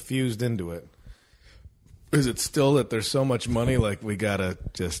people fused into it, is it still that there's so much money? Like we gotta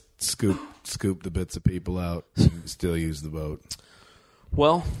just scoop the bits of people out and still use the boat.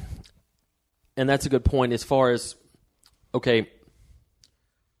 Well, and that's a good point. As far as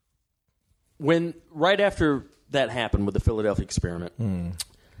when right after that happened with the Philadelphia experiment,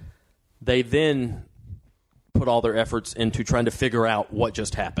 they then put all their efforts into trying to figure out what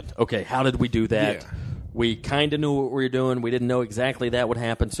just happened. Okay, how did we do that? Yeah. We kind of knew what we were doing. We didn't know exactly that would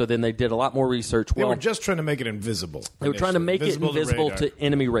happen, so then they did a lot more research. They were just trying to make it invisible. They were trying to make it invisible to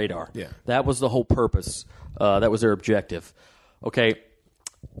enemy radar. Yeah. That was the whole purpose. That was their objective. Okay,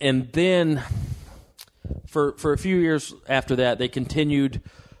 and then for a few years after that, they continued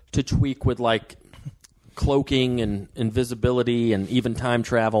to tweak with, like, cloaking and invisibility and even time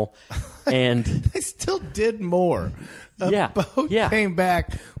travel. And they still did more. A boat came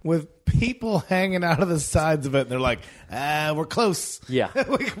back with people hanging out of the sides of it, and they're like, we're close. Yeah.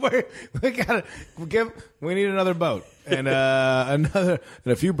 we need another boat and a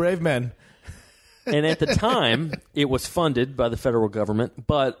few brave men. And at the time, it was funded by the federal government,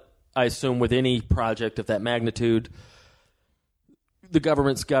 but I assume with any project of that magnitude, the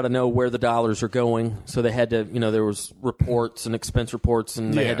government's got to know where the dollars are going, so they had to, there was reports and expense reports,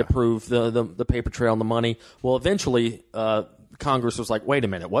 and they had to prove the paper trail and the money. Well, eventually, Congress was like, wait a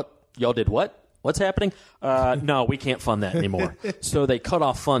minute, what? Y'all did what? What's happening? No, we can't fund that anymore. So they cut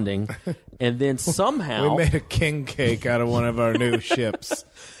off funding, and then somehow... We made a king cake out of one of our new ships.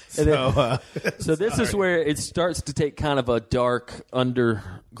 So this is where it starts to take kind of a dark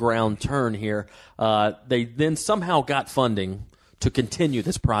underground turn here. They then somehow got funding to continue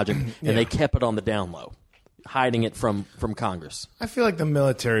this project, and they kept it on the down low, hiding it from Congress. I feel like the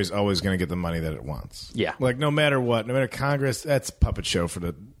military is always going to get the money that it wants. Yeah. Like, no matter what, no matter Congress, that's a puppet show for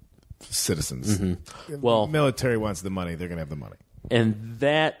the citizens. If the military wants the money, they're going to have the money. And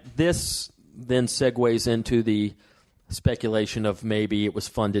this then segues into the speculation of maybe it was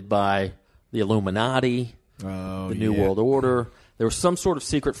funded by the Illuminati, the New World Order. There was some sort of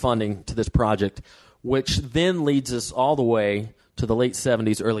secret funding to this project, which then leads us all the way to the late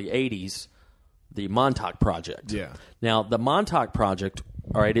 70s, early 80s, the Montauk Project. Yeah. Now, the Montauk Project,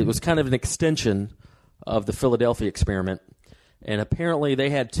 all right, it was kind of an extension of the Philadelphia experiment. And apparently they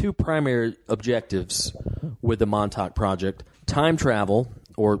had two primary objectives with the Montauk Project: time travel,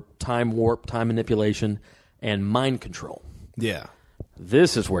 or time warp, time manipulation, and mind control. Yeah.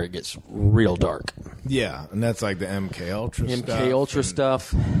 This is where it gets real dark. Yeah, and that's like the MK Ultra stuff. MK Ultra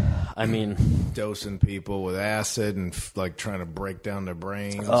stuff. I mean, dosing people with acid and like trying to break down their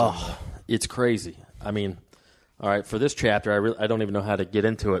brains. Oh, it's crazy. I mean, all right, for this chapter, I don't even know how to get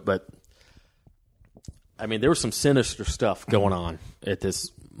into it, but I mean, there was some sinister stuff going on at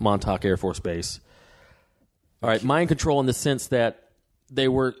this Montauk Air Force Base. All right, mind control in the sense that they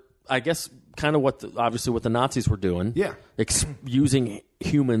were, I guess, kind of obviously what the Nazis were doing. Yeah. Using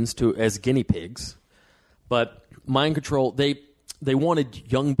humans as guinea pigs. But mind control, they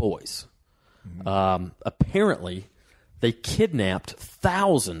wanted young boys. Apparently, they kidnapped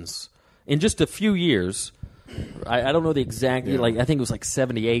thousands in just a few years. I don't know the exact, I think it was like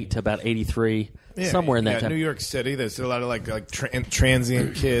 78 to about 83, somewhere in that time. New York City, there's a lot of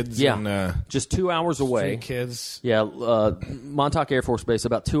transient kids. Yeah, and, just 2 hours away. Street kids. Yeah, Montauk Air Force Base,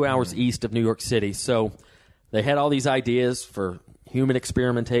 about 2 hours east of New York City. So they had all these ideas for human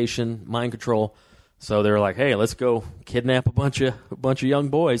experimentation, mind control. So they were like, "Hey, let's go kidnap a bunch of young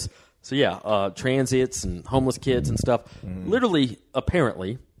boys." So yeah, transients and homeless kids and stuff. Literally,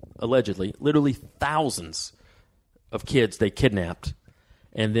 apparently, allegedly, literally thousands of kids they kidnapped,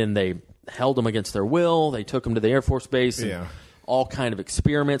 and then they held them against their will. They took them to the Air Force Base. And all kind of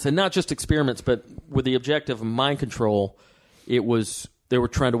experiments, and not just experiments, but with the objective of mind control. It was they were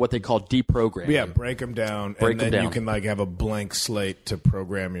trying to what they call deprogram. Yeah, break them down, and then you can have a blank slate to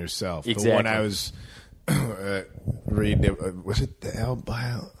program yourself. Exactly. The one I was reading, was it the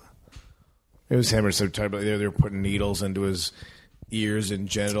Albile? It was him or some type. They were putting needles into his ears and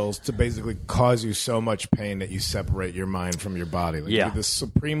genitals to basically cause you so much pain that you separate your mind from your body. The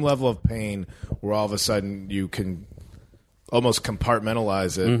supreme level of pain where all of a sudden you can almost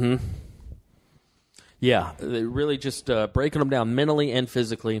compartmentalize it. Mm-hmm. Yeah, they really just breaking them down mentally and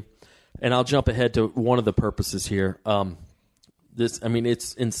physically. And I'll jump ahead to one of the purposes here.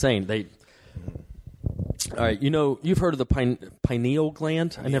 It's insane. All right, you've heard of the pineal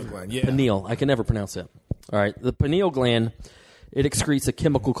gland? Pineal. I can never pronounce that. All right, the pineal gland, it excretes a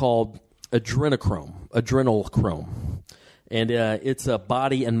chemical called adrenochrome. And it's a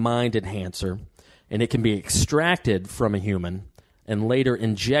body and mind enhancer, and it can be extracted from a human and later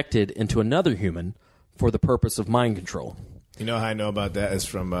injected into another human for the purpose of mind control. You know how I know about that is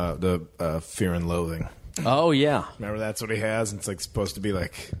from the Fear and Loathing. Oh, yeah. Remember that's what he has? And it's supposed to be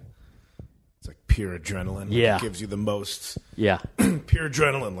it's like pure adrenaline. Yeah. It gives you the most pure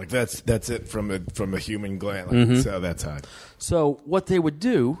adrenaline. That's it from a human gland. So that's hot. So what they would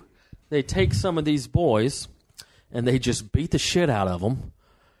do, they take some of these boys and they just beat the shit out of them,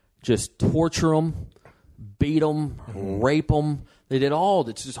 just torture them, beat them, rape them. They did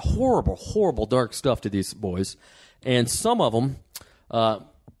it's just horrible, horrible, dark stuff to these boys. And some of them,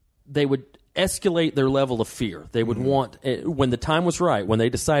 they would escalate their level of fear. They would want, when the time was right, when they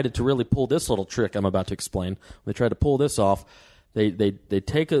decided to really pull this little trick I'm about to explain, when they tried to pull this off, they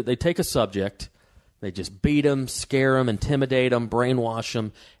take a subject, they just beat them, scare them, intimidate them, brainwash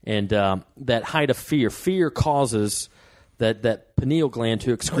them, and that height of fear causes that pineal gland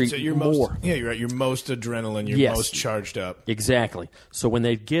to excrete more. You're right. You're most adrenaline. You're most charged up. Exactly. So when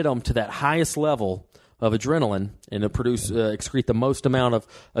they get them to that highest level of adrenaline and to excrete the most amount of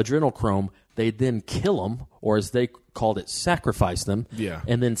adrenochrome, they then kill them, or as they called it, sacrifice them,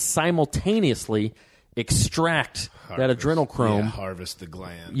 and then simultaneously extract that adrenochrome. Yeah, harvest the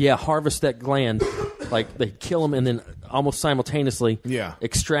gland. Yeah, harvest that gland. Like they kill them and then almost simultaneously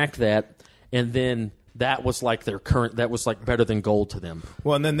extract that, and then that was like that was like better than gold to them.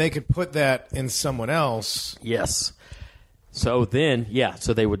 Well, and then they could put that in someone else. Yes. So then,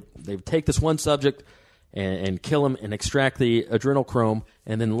 so they would take this one subject and kill him and extract the adrenochrome,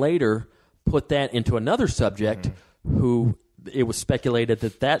 and then later put that into another subject who it was speculated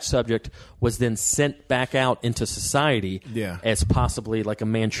that subject was then sent back out into society as possibly like a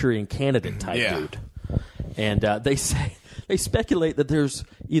Manchurian candidate type dude. And they speculate that there's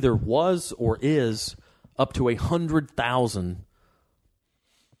either was or is up to 100,000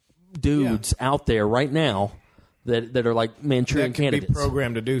 dudes out there right now that are like Manchurian candidates. Be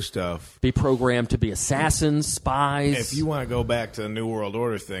programmed to do stuff. Be programmed to be assassins, spies. If you want to go back to the New World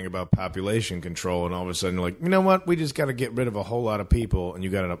Order thing about population control, and all of a sudden you're like, you know what? We just got to get rid of a whole lot of people, and you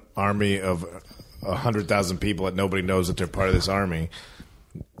got an army of 100,000 people that nobody knows that they're part of this army.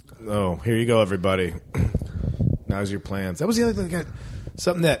 Oh, here you go, everybody. Now's your plans. That was the other thing.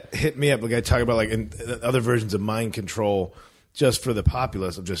 Something that hit me up. Like I talk about, like in other versions of mind control, just for the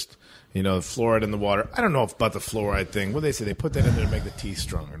populace of just, fluoride in the water. I don't know about the fluoride thing. What they say, they put that in there to make the teeth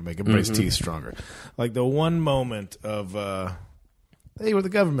stronger, to make everybody's teeth stronger. Like the one moment of, hey, we're the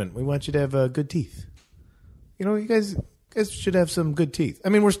government. We want you to have good teeth. You guys should have some good teeth. I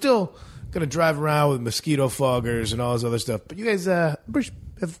mean, we're still going to drive around with mosquito foggers and all this other stuff, but you guys have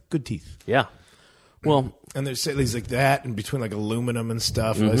good teeth. Yeah. Well, and there's things like that, and between like aluminum and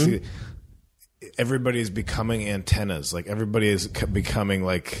stuff. And I see everybody is becoming antennas. Like everybody is becoming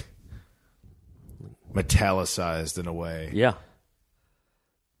like metallicized in a way. Yeah.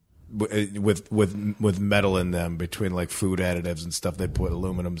 With metal in them, between like food additives and stuff they put,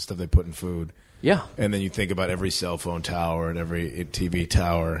 aluminum stuff they put in food. Yeah. And then you think about every cell phone tower and every TV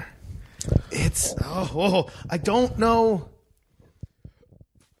tower. It's I don't know.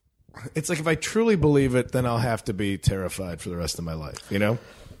 It's like if I truly believe it, then I'll have to be terrified for the rest of my life,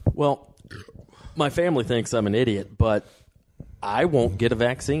 Well, my family thinks I'm an idiot, but I won't get a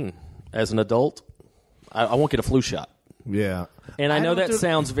vaccine as an adult. I won't get a flu shot. Yeah. And I know that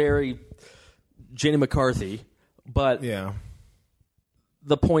sounds very Jenny McCarthy, but yeah.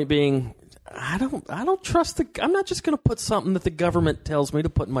 The point being, I don't trust I'm not just going to put something that the government tells me to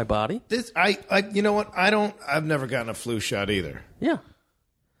put in my body. You know what? I've never gotten a flu shot either. Yeah.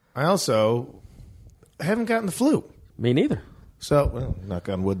 I also haven't gotten the flu. Me neither. So, well, knock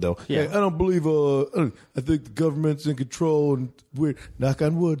on wood, though. Yeah. Hey, I don't believe, I think the government's in control, and we're, knock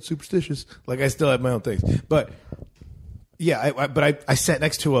on wood, superstitious. Like, I still have my own things. But, yeah, I sat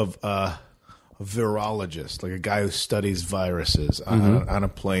next to a virologist, like a guy who studies viruses on a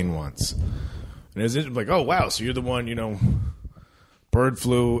plane once. And it was like, oh, wow, so you're the one, bird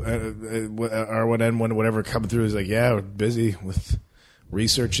flu, R1N1, whatever, coming through. He's like, yeah, we're busy with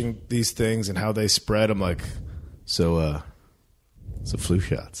researching these things and how they spread. I'm like, so flu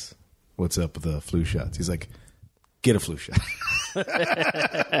shots. What's up with the flu shots? He's like, get a flu shot.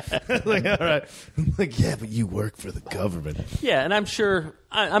 I'm like, all right. I'm like, yeah, but you work for the government. Yeah, and I'm sure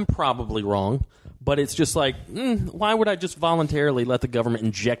I'm probably wrong, but it's just like, why would I just voluntarily let the government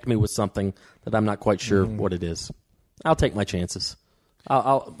inject me with something that I'm not quite sure what it is? I'll take my chances.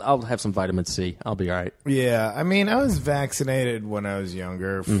 I'll have some vitamin C. I'll be all right. Yeah, I mean, I was vaccinated when I was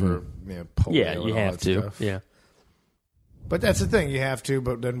younger for polio. Yeah, you and all have that to. Stuff. Yeah, but that's the thing, you have to.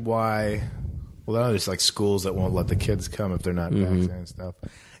 But then why? Well, there's like schools that won't let the kids come if they're not vaccinated and stuff.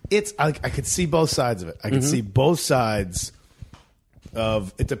 I could see both sides of it. I could see both sides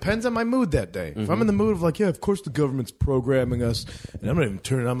of it. Depends on my mood that day. If I'm in the mood of like, yeah, of course the government's programming us, and I'm not even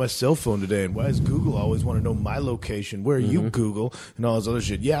turning on my cell phone today, and why does Google always want to know my location? Where are you, Google? And all this other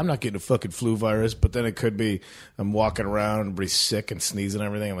shit. Yeah, I'm not getting a fucking flu virus, but then it could be I'm walking around and everybody's sick and sneezing and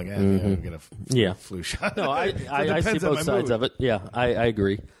everything. I'm like, I'm going to get a flu shot. No, I see both sides of it. Yeah, I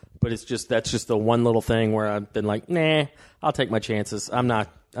agree. But that's just the one little thing where I've been like, nah, I'll take my chances. I'm not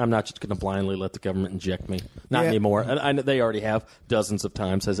just going to blindly let the government inject me. Not anymore. I know they already have dozens of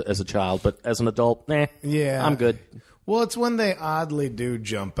times as a child, but as an adult, nah, I'm good. Well, it's when they oddly do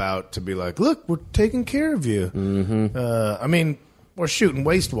jump out to be like, look, we're taking care of you. I mean, we're shooting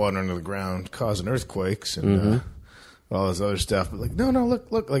wastewater into the ground, causing earthquakes and all this other stuff. But like, no,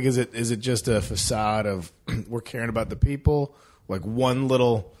 look. Like, is it just a facade of we're caring about the people? Like one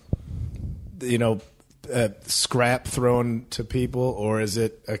little, scrap thrown to people, or is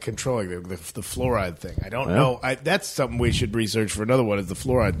it a controlling the fluoride thing? I don't know. That's something we should research for another one. Is the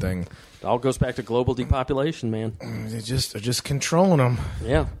fluoride thing? It all goes back to global depopulation, man. They're just controlling them.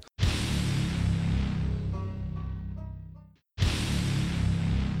 Yeah.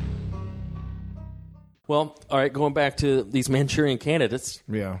 Well, all right. Going back to these Manchurian candidates.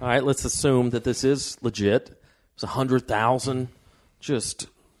 Yeah. All right. Let's assume that this is legit. It's 100,000 just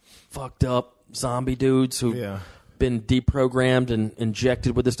fucked up zombie dudes who've been deprogrammed and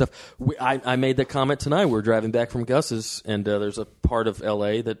injected with this stuff. I made that comment tonight. We were driving back from Gus's, and there's a part of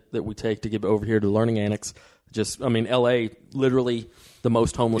L.A. that we take to get over here to the Learning Annex. L.A., literally the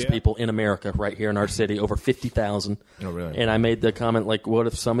most homeless people in America right here in our city, over 50,000. Oh, really? And I made the comment, like, what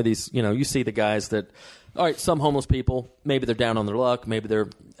if some of these, you see the guys that, all right, some homeless people, maybe they're down on their luck, maybe they're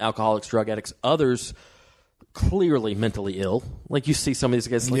alcoholics, drug addicts, others clearly mentally ill. Like you see some of these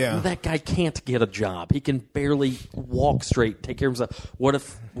guys, like, that guy can't get a job. He can barely walk straight, take care of himself. What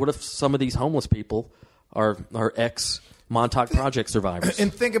if some of these homeless people are ex Montauk Project survivors?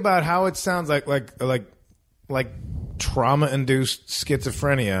 And think about how it sounds like trauma-induced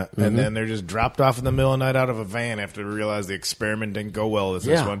schizophrenia, and then they're just dropped off in the middle of the night out of a van after they realize the experiment didn't go well as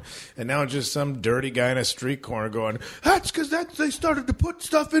this one. And now it's just some dirty guy in a street corner going, that's because they started to put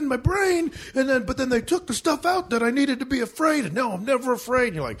stuff in my brain, but then they took the stuff out that I needed to be afraid, and now I'm never afraid.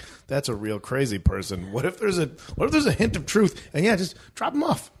 And you're like, that's a real crazy person. What if there's a hint of truth? And just drop them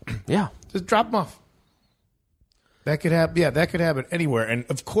off. Yeah. Just drop them off. That could happen. Yeah, that could happen anywhere. And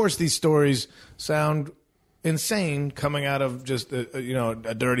of course, these stories sound insane coming out of just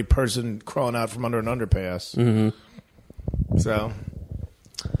a dirty person crawling out from under an underpass. Mm-hmm. So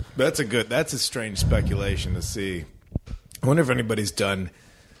that's a strange speculation to see. I wonder if anybody's done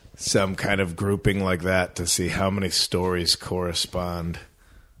some kind of grouping like that to see how many stories correspond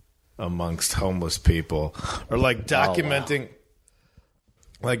amongst homeless people, or like documenting.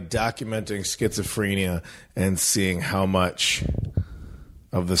 Like documenting schizophrenia and seeing how much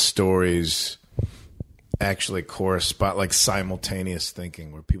of the stories actually correspond, like simultaneous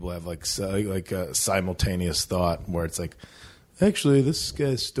thinking, where people have like a simultaneous thought, where it's like, actually, this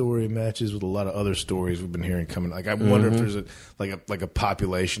guy's story matches with a lot of other stories we've been hearing coming. Like, I wonder if there's a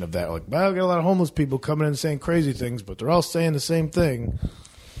population of that. Like, well, we got a lot of homeless people coming in saying crazy things, but they're all saying the same thing.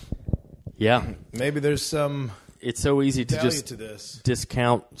 Yeah, maybe there's some. It's so easy to just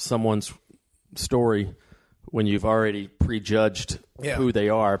discount someone's story when you've already prejudged who they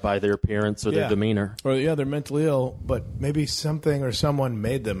are by their appearance or their demeanor. Or, they're mentally ill, but maybe something or someone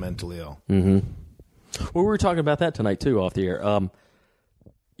made them mentally ill. Mm-hmm. Well, we were talking about that tonight, too, off the air.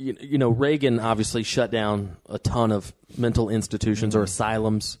 Reagan obviously shut down a ton of mental institutions or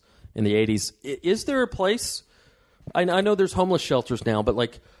asylums in the 80s. Is there a place? I know there's homeless shelters now, but,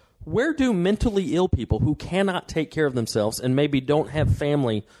 like, where do mentally ill people who cannot take care of themselves and maybe don't have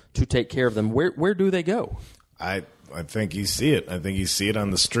family to take care of them, where do they go? I think you see it. I think you see it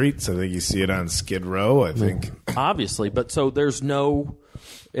on the streets. I think you see it on Skid Row. I think. Obviously. But so there's no,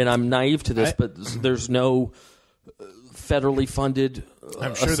 and I'm naive to this, but there's no federally funded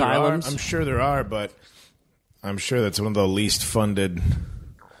asylums? I'm sure there are, but I'm sure that's one of the least funded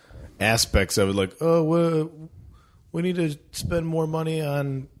aspects of it. Like, we need to spend more money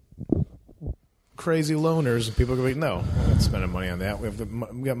on crazy loners, and people are going to be, no, we're not spending money on that.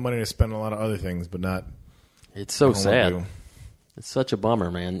 We got money to spend on a lot of other things, but not. It's so sad. It's such a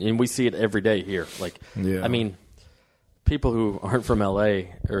bummer, man. And we see it every day here. Like, I mean, people who aren't from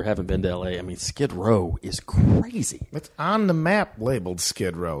L.A. or haven't been to L.A., I mean, Skid Row is crazy. It's on the map labeled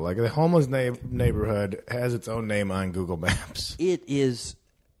Skid Row. Like, the homeless neighborhood has its own name on Google Maps. It is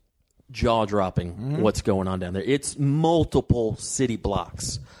jaw-dropping what's going on down there. It's multiple city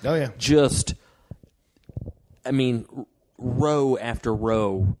blocks. Oh, yeah. Just, I mean, row after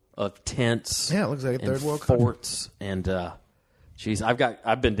row of tents. Yeah, it looks like a third world forts country. And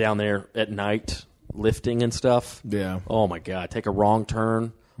I've been down there at night lifting and stuff. Yeah. Oh my God, take a wrong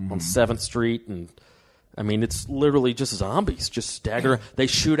turn on 7th Street, and I mean, it's literally just zombies just stagger. They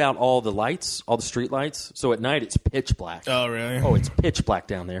shoot out all the lights, all the street lights, so at night it's pitch black. Oh, really? Oh, it's pitch black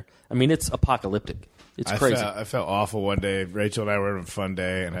down there. I mean, it's apocalyptic. It's crazy. I felt awful one day. Rachel and I were having a fun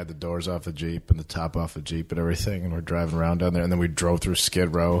day and had the doors off the Jeep and the top off the Jeep and everything, and we're driving around down there, and then we drove through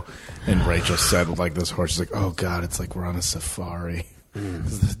Skid Row, and Rachel said, like, this horse is like, oh, God, it's like we're on a safari.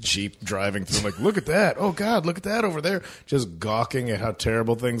 The Jeep driving through, I'm like, look at that. Oh, God, look at that over there. Just gawking at how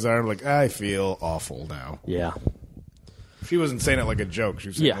terrible things are. I'm like, I feel awful now. Yeah. She wasn't saying it like a joke. She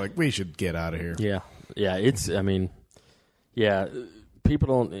was saying, like, we should get out of here. Yeah. Yeah, people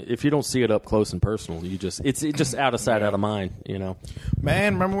don't, if you don't see it up close and personal, it's just out of sight, out of mind, you know.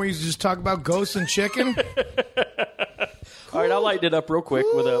 Man, remember when we used to just talk about ghosts and chicken? All right, I'll lighten it up real quick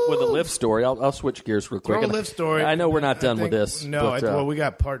with a Lyft story. I'll switch gears real quick. Throw a Lyft story. I know we're not done with this. No, well, we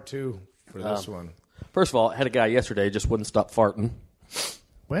got part 2 for this one. First of all, I had a guy yesterday just wouldn't stop farting.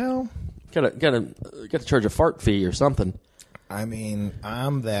 Well, got to charge a fart fee or something. I mean,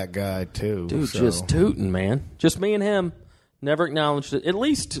 I'm that guy too. Dude, just tooting, man. Just me and him. Never acknowledged it. At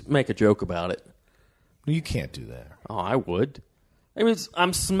least make a joke about it. You can't do that. Oh, I would. I mean,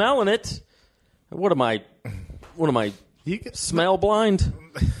 I'm smelling it. What am I? Smell blind?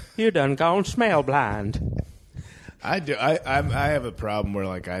 You done gone smell blind. I do. I have a problem where,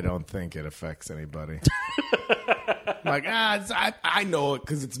 like, I don't think it affects anybody. Like, I know it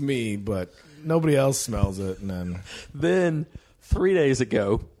because it's me, but nobody else smells it. And then 3 days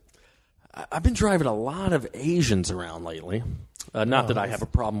ago, I've been driving a lot of Asians around lately. Not that I have a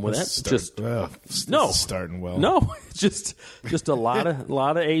problem with it. No, starting well. No, just a lot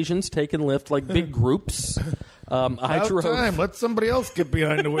of Asians taking Lyft, like big groups. I drove. Time. Let somebody else get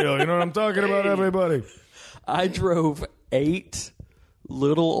behind the wheel. You know what I'm talking about, everybody. I drove 8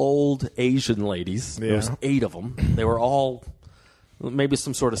 little old Asian ladies. There was 8 of them. They were all maybe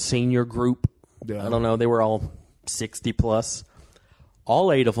some sort of senior group. Yeah. I don't know. They were all 60 plus.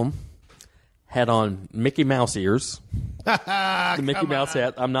 All 8 of them had on Mickey Mouse ears. The Mickey Mouse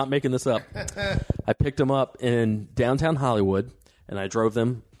hat. I'm not making this up. I picked them up in downtown Hollywood, and I drove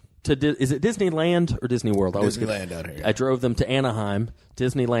them to, is it Disneyland or Disney World? Disneyland out here. I drove them to Anaheim,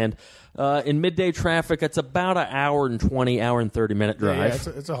 Disneyland. In midday traffic, it's about an hour and 20, hour and 30-minute drive.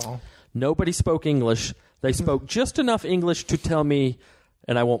 Yeah, it's a haul. Nobody spoke English. They spoke just enough English to tell me,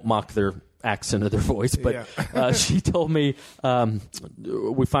 and I won't mock their accent of their voice, but she told me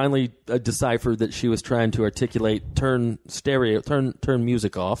we finally deciphered that she was trying to articulate turn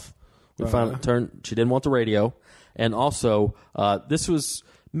music off. We finally she didn't want the radio, and also this was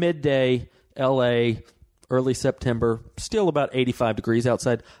midday L.A. early September, still about 85 degrees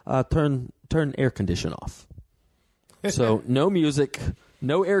outside. Turn air condition off. So no music,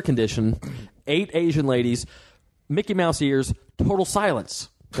 no air condition. 8 Asian ladies, Mickey Mouse ears, total silence.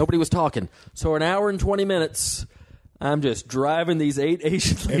 Nobody was talking. So an hour and 20 minutes, I'm just driving these 8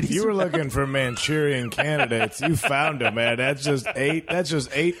 Asian ladies. If you were around. looking for Manchurian candidates, you found them, man. That's just 8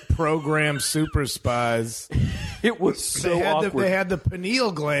 programmed super spies. It was so awkward. They had the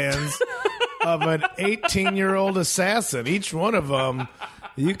pineal glands of an 18-year-old assassin. Each one of them,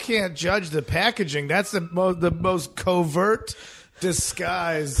 you can't judge the packaging. That's the most covert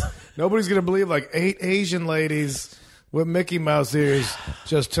disguise. Nobody's going to believe 8 Asian ladies with Mickey Mouse ears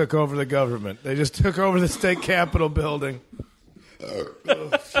just took over the government. They just took over the state capitol building.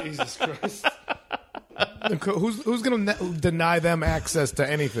 Oh, Jesus Christ. Who's going to deny them access to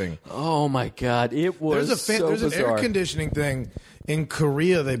anything? Oh, my God. It was There's an bizarre. air conditioning thing. In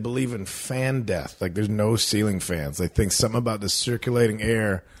Korea, they believe in fan death. There's no ceiling fans. They think something about the circulating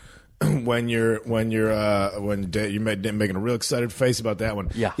air when you're making a real excited face about that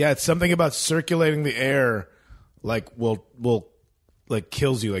one. Yeah. It's something about circulating the air will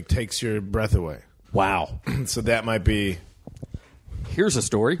kills you, takes your breath away. Wow. So that might be. Here's a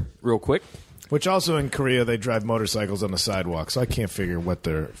story, real quick. Which also in Korea, they drive motorcycles on the sidewalk, so I can't figure what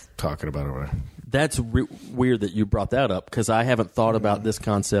they're talking about over there. That's weird that you brought that up, because I haven't thought about this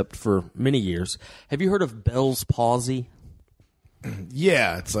concept for many years. Have you heard of Bell's palsy?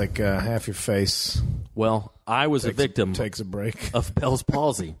 Yeah, it's like half your face. Well, I was a victim takes a break of Bell's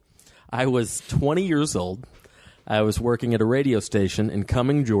palsy. I was 20 years old. I was working at a radio station in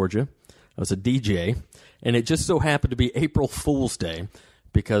Cumming, Georgia. I was a DJ, and it just so happened to be April Fool's Day,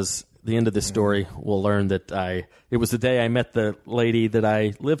 because the end of this story, we'll learn that it was the day I met the lady that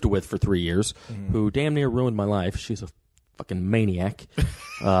I lived with for 3 years, who damn near ruined my life. She's a fucking maniac.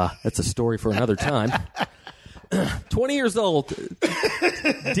 That's a story for another time. 20 years old,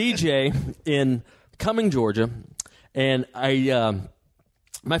 DJ in Cumming, Georgia, and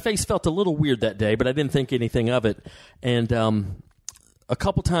my face felt a little weird that day, but I didn't think anything of it. And a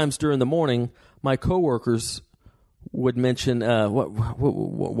couple times during the morning, my coworkers would mention,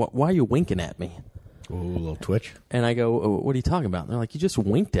 why are you winking at me? Ooh, a little twitch. And I go, what are you talking about? And they're like, you just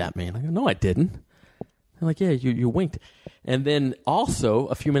winked at me. And I go, no, I didn't. They're like, yeah, you winked. And then also,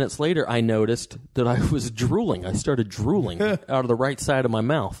 a few minutes later, I noticed that I was drooling. I started drooling out of the right side of my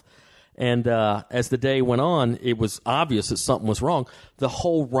mouth. And as the day went on, it was obvious that something was wrong. The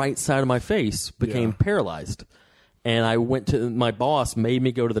whole right side of my face became paralyzed. And I went to, my boss made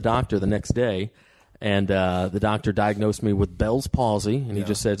me go to the doctor the next day. And the doctor diagnosed me with Bell's palsy, and he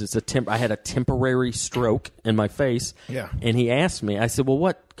just said I had a temporary stroke in my face. Yeah. And he asked me, I said, well,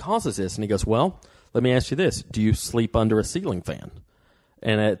 what causes this? And he goes, well, let me ask you this. Do you sleep under a ceiling fan?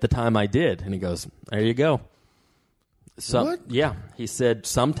 And at the time I did. And he goes, there you go. What? Yeah. He said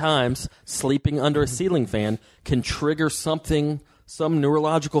sometimes sleeping under a ceiling fan can trigger some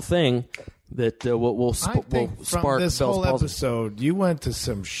neurological thing that will spark from this Bell's whole palsy. episode, you went to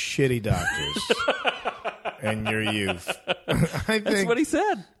some shitty doctors in your youth. That's what he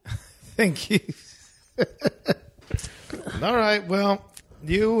said. Thank you. All right, well,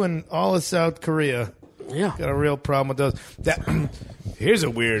 you and all of South Korea got a real problem with those. Here's a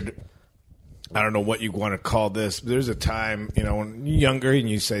weird, I don't know what you want to call this, but there's a time, when you're younger and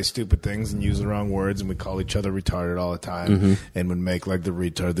you say stupid things and use the wrong words, and we call each other retarded all the time, and would make the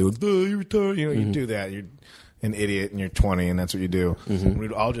retard, you're retarded, you do that, you're an idiot and you're 20 and that's what you do. And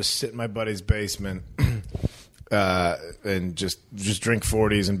we'd all just sit in my buddy's basement and just drink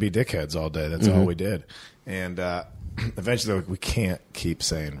 40s and be dickheads all day. That's all we did. And eventually we can't keep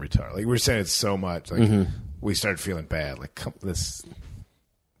saying retarded. We were saying it so much, we started feeling bad. This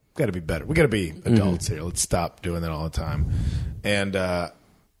got to be better. We got to be adults here. Let's stop doing that all the time. And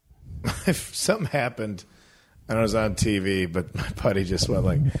if something happened, and I was on TV, but my buddy just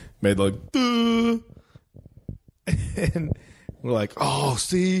made duh. And we're like, oh,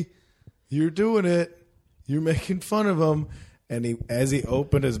 see, you're doing it. You're making fun of him. And as he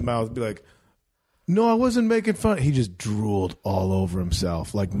opened his mouth, be like, no, I wasn't making fun. He just drooled all over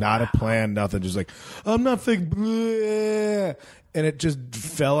himself. Not a plan, nothing. Just I'm not fake. Bleh. And it just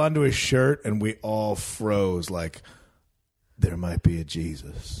fell onto his shirt, and we all froze there might be a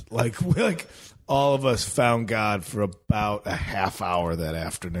Jesus. All of us found God for about a half hour that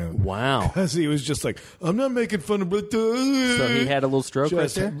afternoon. Wow. Because he was just I'm not making fun of it. So he had a little stroke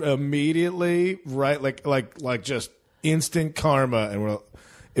just right there? Immediately, right? Like just instant karma. And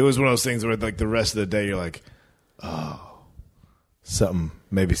it was one of those things where the rest of the day you're like, oh,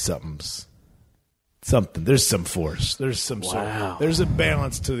 maybe something's something. There's some force. There's some there's a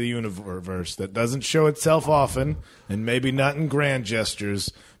balance to the universe that doesn't show itself often, and maybe not in grand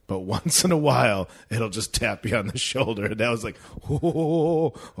gestures, but once in a while it'll just tap you on the shoulder. And that was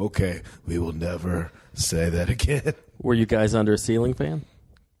oh, okay, we will never say that again. Were you guys under a ceiling fan?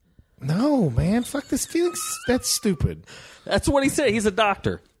 No, man. Fuck this feeling. That's stupid. That's what he said. He's a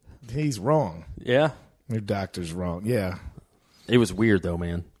doctor. He's wrong. Yeah. Your doctor's wrong. Yeah. It was weird, though,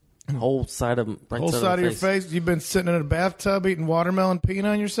 man. Whole side of your face. You've been sitting in a bathtub eating watermelon, peeing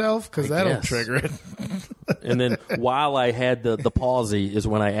on yourself? Because that'll trigger it. And then while I had the palsy is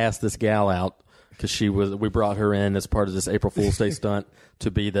when I asked this gal out, because we brought her in as part of this April Fool's Day stunt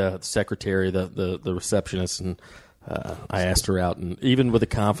to be the secretary, the receptionist, and I asked her out, and even with the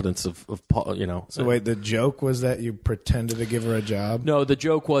confidence of So wait, the joke was that you pretended to give her a job? No, the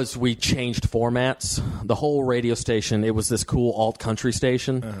joke was we changed formats. The whole radio station, it was this cool alt country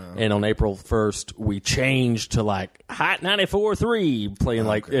station, and on April 1st, we changed to Hot 94.3, playing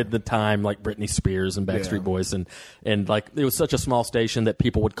at the time Britney Spears and Backstreet Boys, and it was such a small station that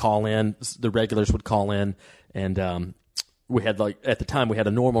people would call in, the regulars would call in, and we had at the time we had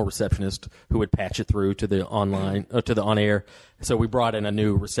a normal receptionist who would patch it through to the online to the on air. So we brought in a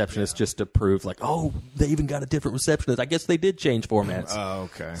new receptionist just to prove they even got a different receptionist. I guess they did change formats. Oh,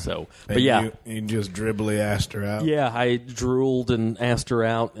 okay. So, and but yeah, you just dribbly asked her out. Yeah, I drooled and asked her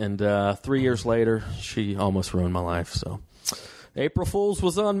out, and 3 years later, she almost ruined my life. So, April Fool's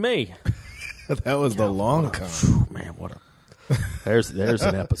was on me. That was the long con. Man, what a. There's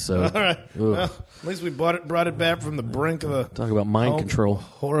an episode. All right. Well, at least we brought it back from the brink of the talk about mind control,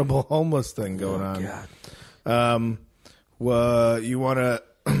 horrible homeless thing going on. God. Well, you want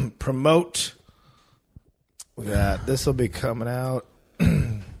to promote that? This will be coming out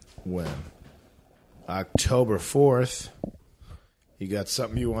when October 4th. You got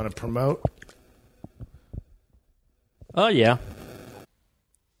something you want to promote? Oh yeah.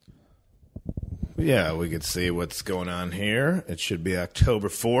 Yeah, we could see what's going on here. It should be October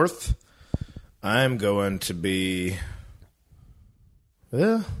 4th. I'm going to be...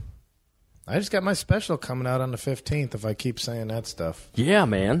 Yeah. I just got my special coming out on the 15th if I keep saying that stuff. Yeah,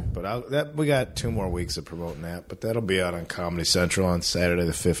 man. But we got 2 more weeks of promoting that, but that'll be out on Comedy Central on Saturday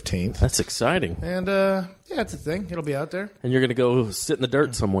the 15th. That's exciting. And, yeah, it's a thing. It'll be out there. And you're going to go sit in the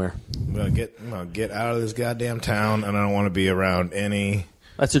dirt somewhere. I'm going to get out of this goddamn town, and I don't want to be around any...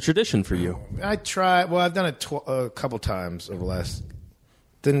 That's a tradition for you. I try. Well, I've done it a couple times over the last.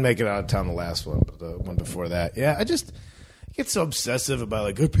 Didn't make it out of town the last one, but the one before that. Yeah, I get so obsessive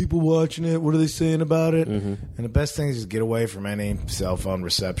about are people watching it? What are they saying about it? Mm-hmm. And the best thing is just get away from any cell phone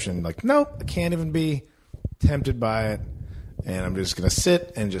reception. Nope, I can't even be tempted by it, and I'm just gonna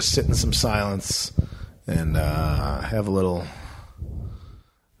sit in some silence and have a little.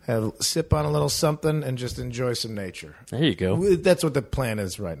 Sip on a little something and just enjoy some nature. There you go. That's what the plan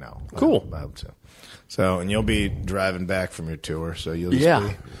is right now. Cool. So, and you'll be driving back from your tour, so you'll just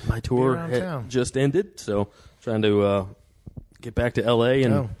be my tour just ended, so trying to get back to L.A.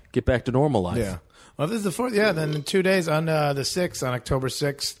 and get back to normal life. Yeah. Well, this is the 4th. Yeah, then in 2 days on the 6th, on October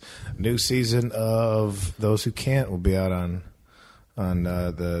 6th, new season of Those Who Can't will be out on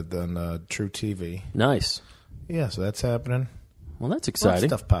True TV. Nice. Yeah, so that's happening. Well, that's exciting.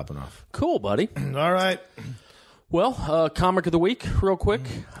 Stuff popping off. Cool, buddy. All right. Well, comic of the week, real quick.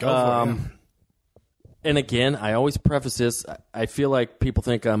 Go for it. And again, I always preface this. I feel like people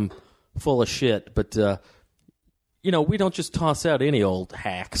think I'm full of shit, but we don't just toss out any old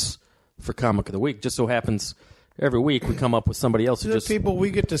hacks for comic of the week. Just so happens every week we come up with somebody else. There's people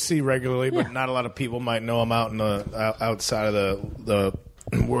we get to see regularly, but not a lot of people might know them out in outside of the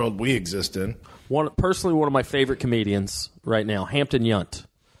world we exist in. Personally, one of my favorite comedians right now, Hampton Yount.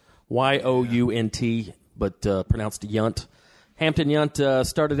 Yount, but pronounced Yunt. Hampton Yount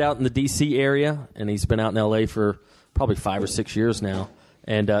started out in the D.C. area, and he's been out in L.A. for probably 5 or 6 years now.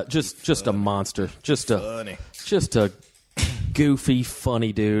 And just a monster. Just Funny. a goofy,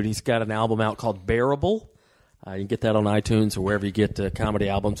 funny dude. He's got an album out called Bearable. You can get that on iTunes or wherever you get comedy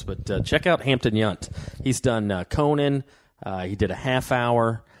albums. But check out Hampton Yount. He's done Conan. He did a half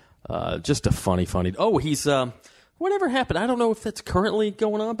hour. Just a funny. Oh, he's whatever happened. I don't know if that's currently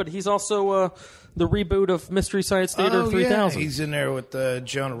going on, but he's also the reboot of Mystery Science Theater 3000. Yeah. He's in there with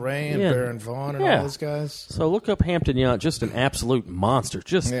Jonah Ray and Baron Vaughn and all those guys. So look up Hampton Yount. Just an absolute monster.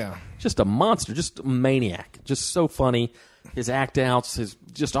 Just a monster. Just a maniac. Just so funny. His act outs, his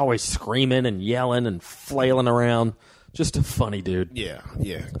just always screaming and yelling and flailing around. Just a funny dude. Yeah,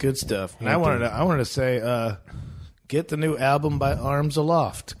 good stuff. And I wanted to say, get the new album by Arms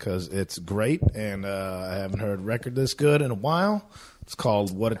Aloft because it's great, and I haven't heard a record this good in a while. It's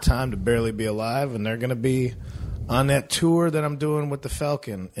called "What a Time to Barely Be Alive," and they're going to be on that tour that I'm doing with the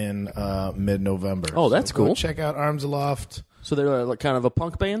Falcon in mid-November. Oh, that's cool. Check out Arms Aloft. So they're like kind of a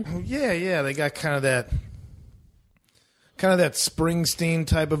punk band? Yeah, they got kind of that Springsteen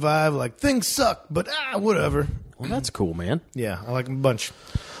type of vibe, like things suck, but whatever. Well, that's cool, man. Yeah, I like them a bunch.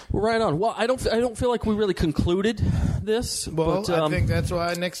 Right on. Well, I don't feel like we really concluded this. Well, but, I think that's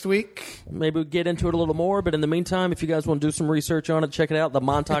why next week maybe we'll get into it a little more. But in the meantime, if you guys want to do some research on it, check it out. The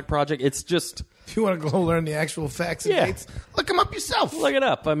Montauk Project. It's just if you want to go learn the actual facts and dates, look them up yourself. Look it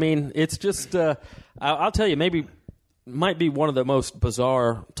up. I mean, it's just I'll tell you, maybe might be one of the most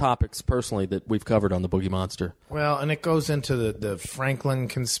bizarre topics personally that we've covered on the Boogie Monster. Well, and it goes into the Franklin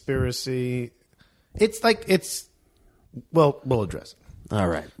conspiracy. We'll address it. All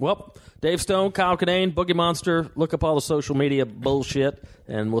right. Well, Dave Stone, Kyle Kinane, Boogie Monster. Look up all the social media bullshit,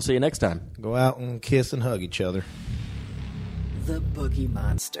 and we'll see you next time. Go out and kiss and hug each other. The Boogie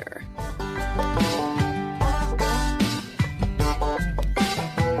Monster.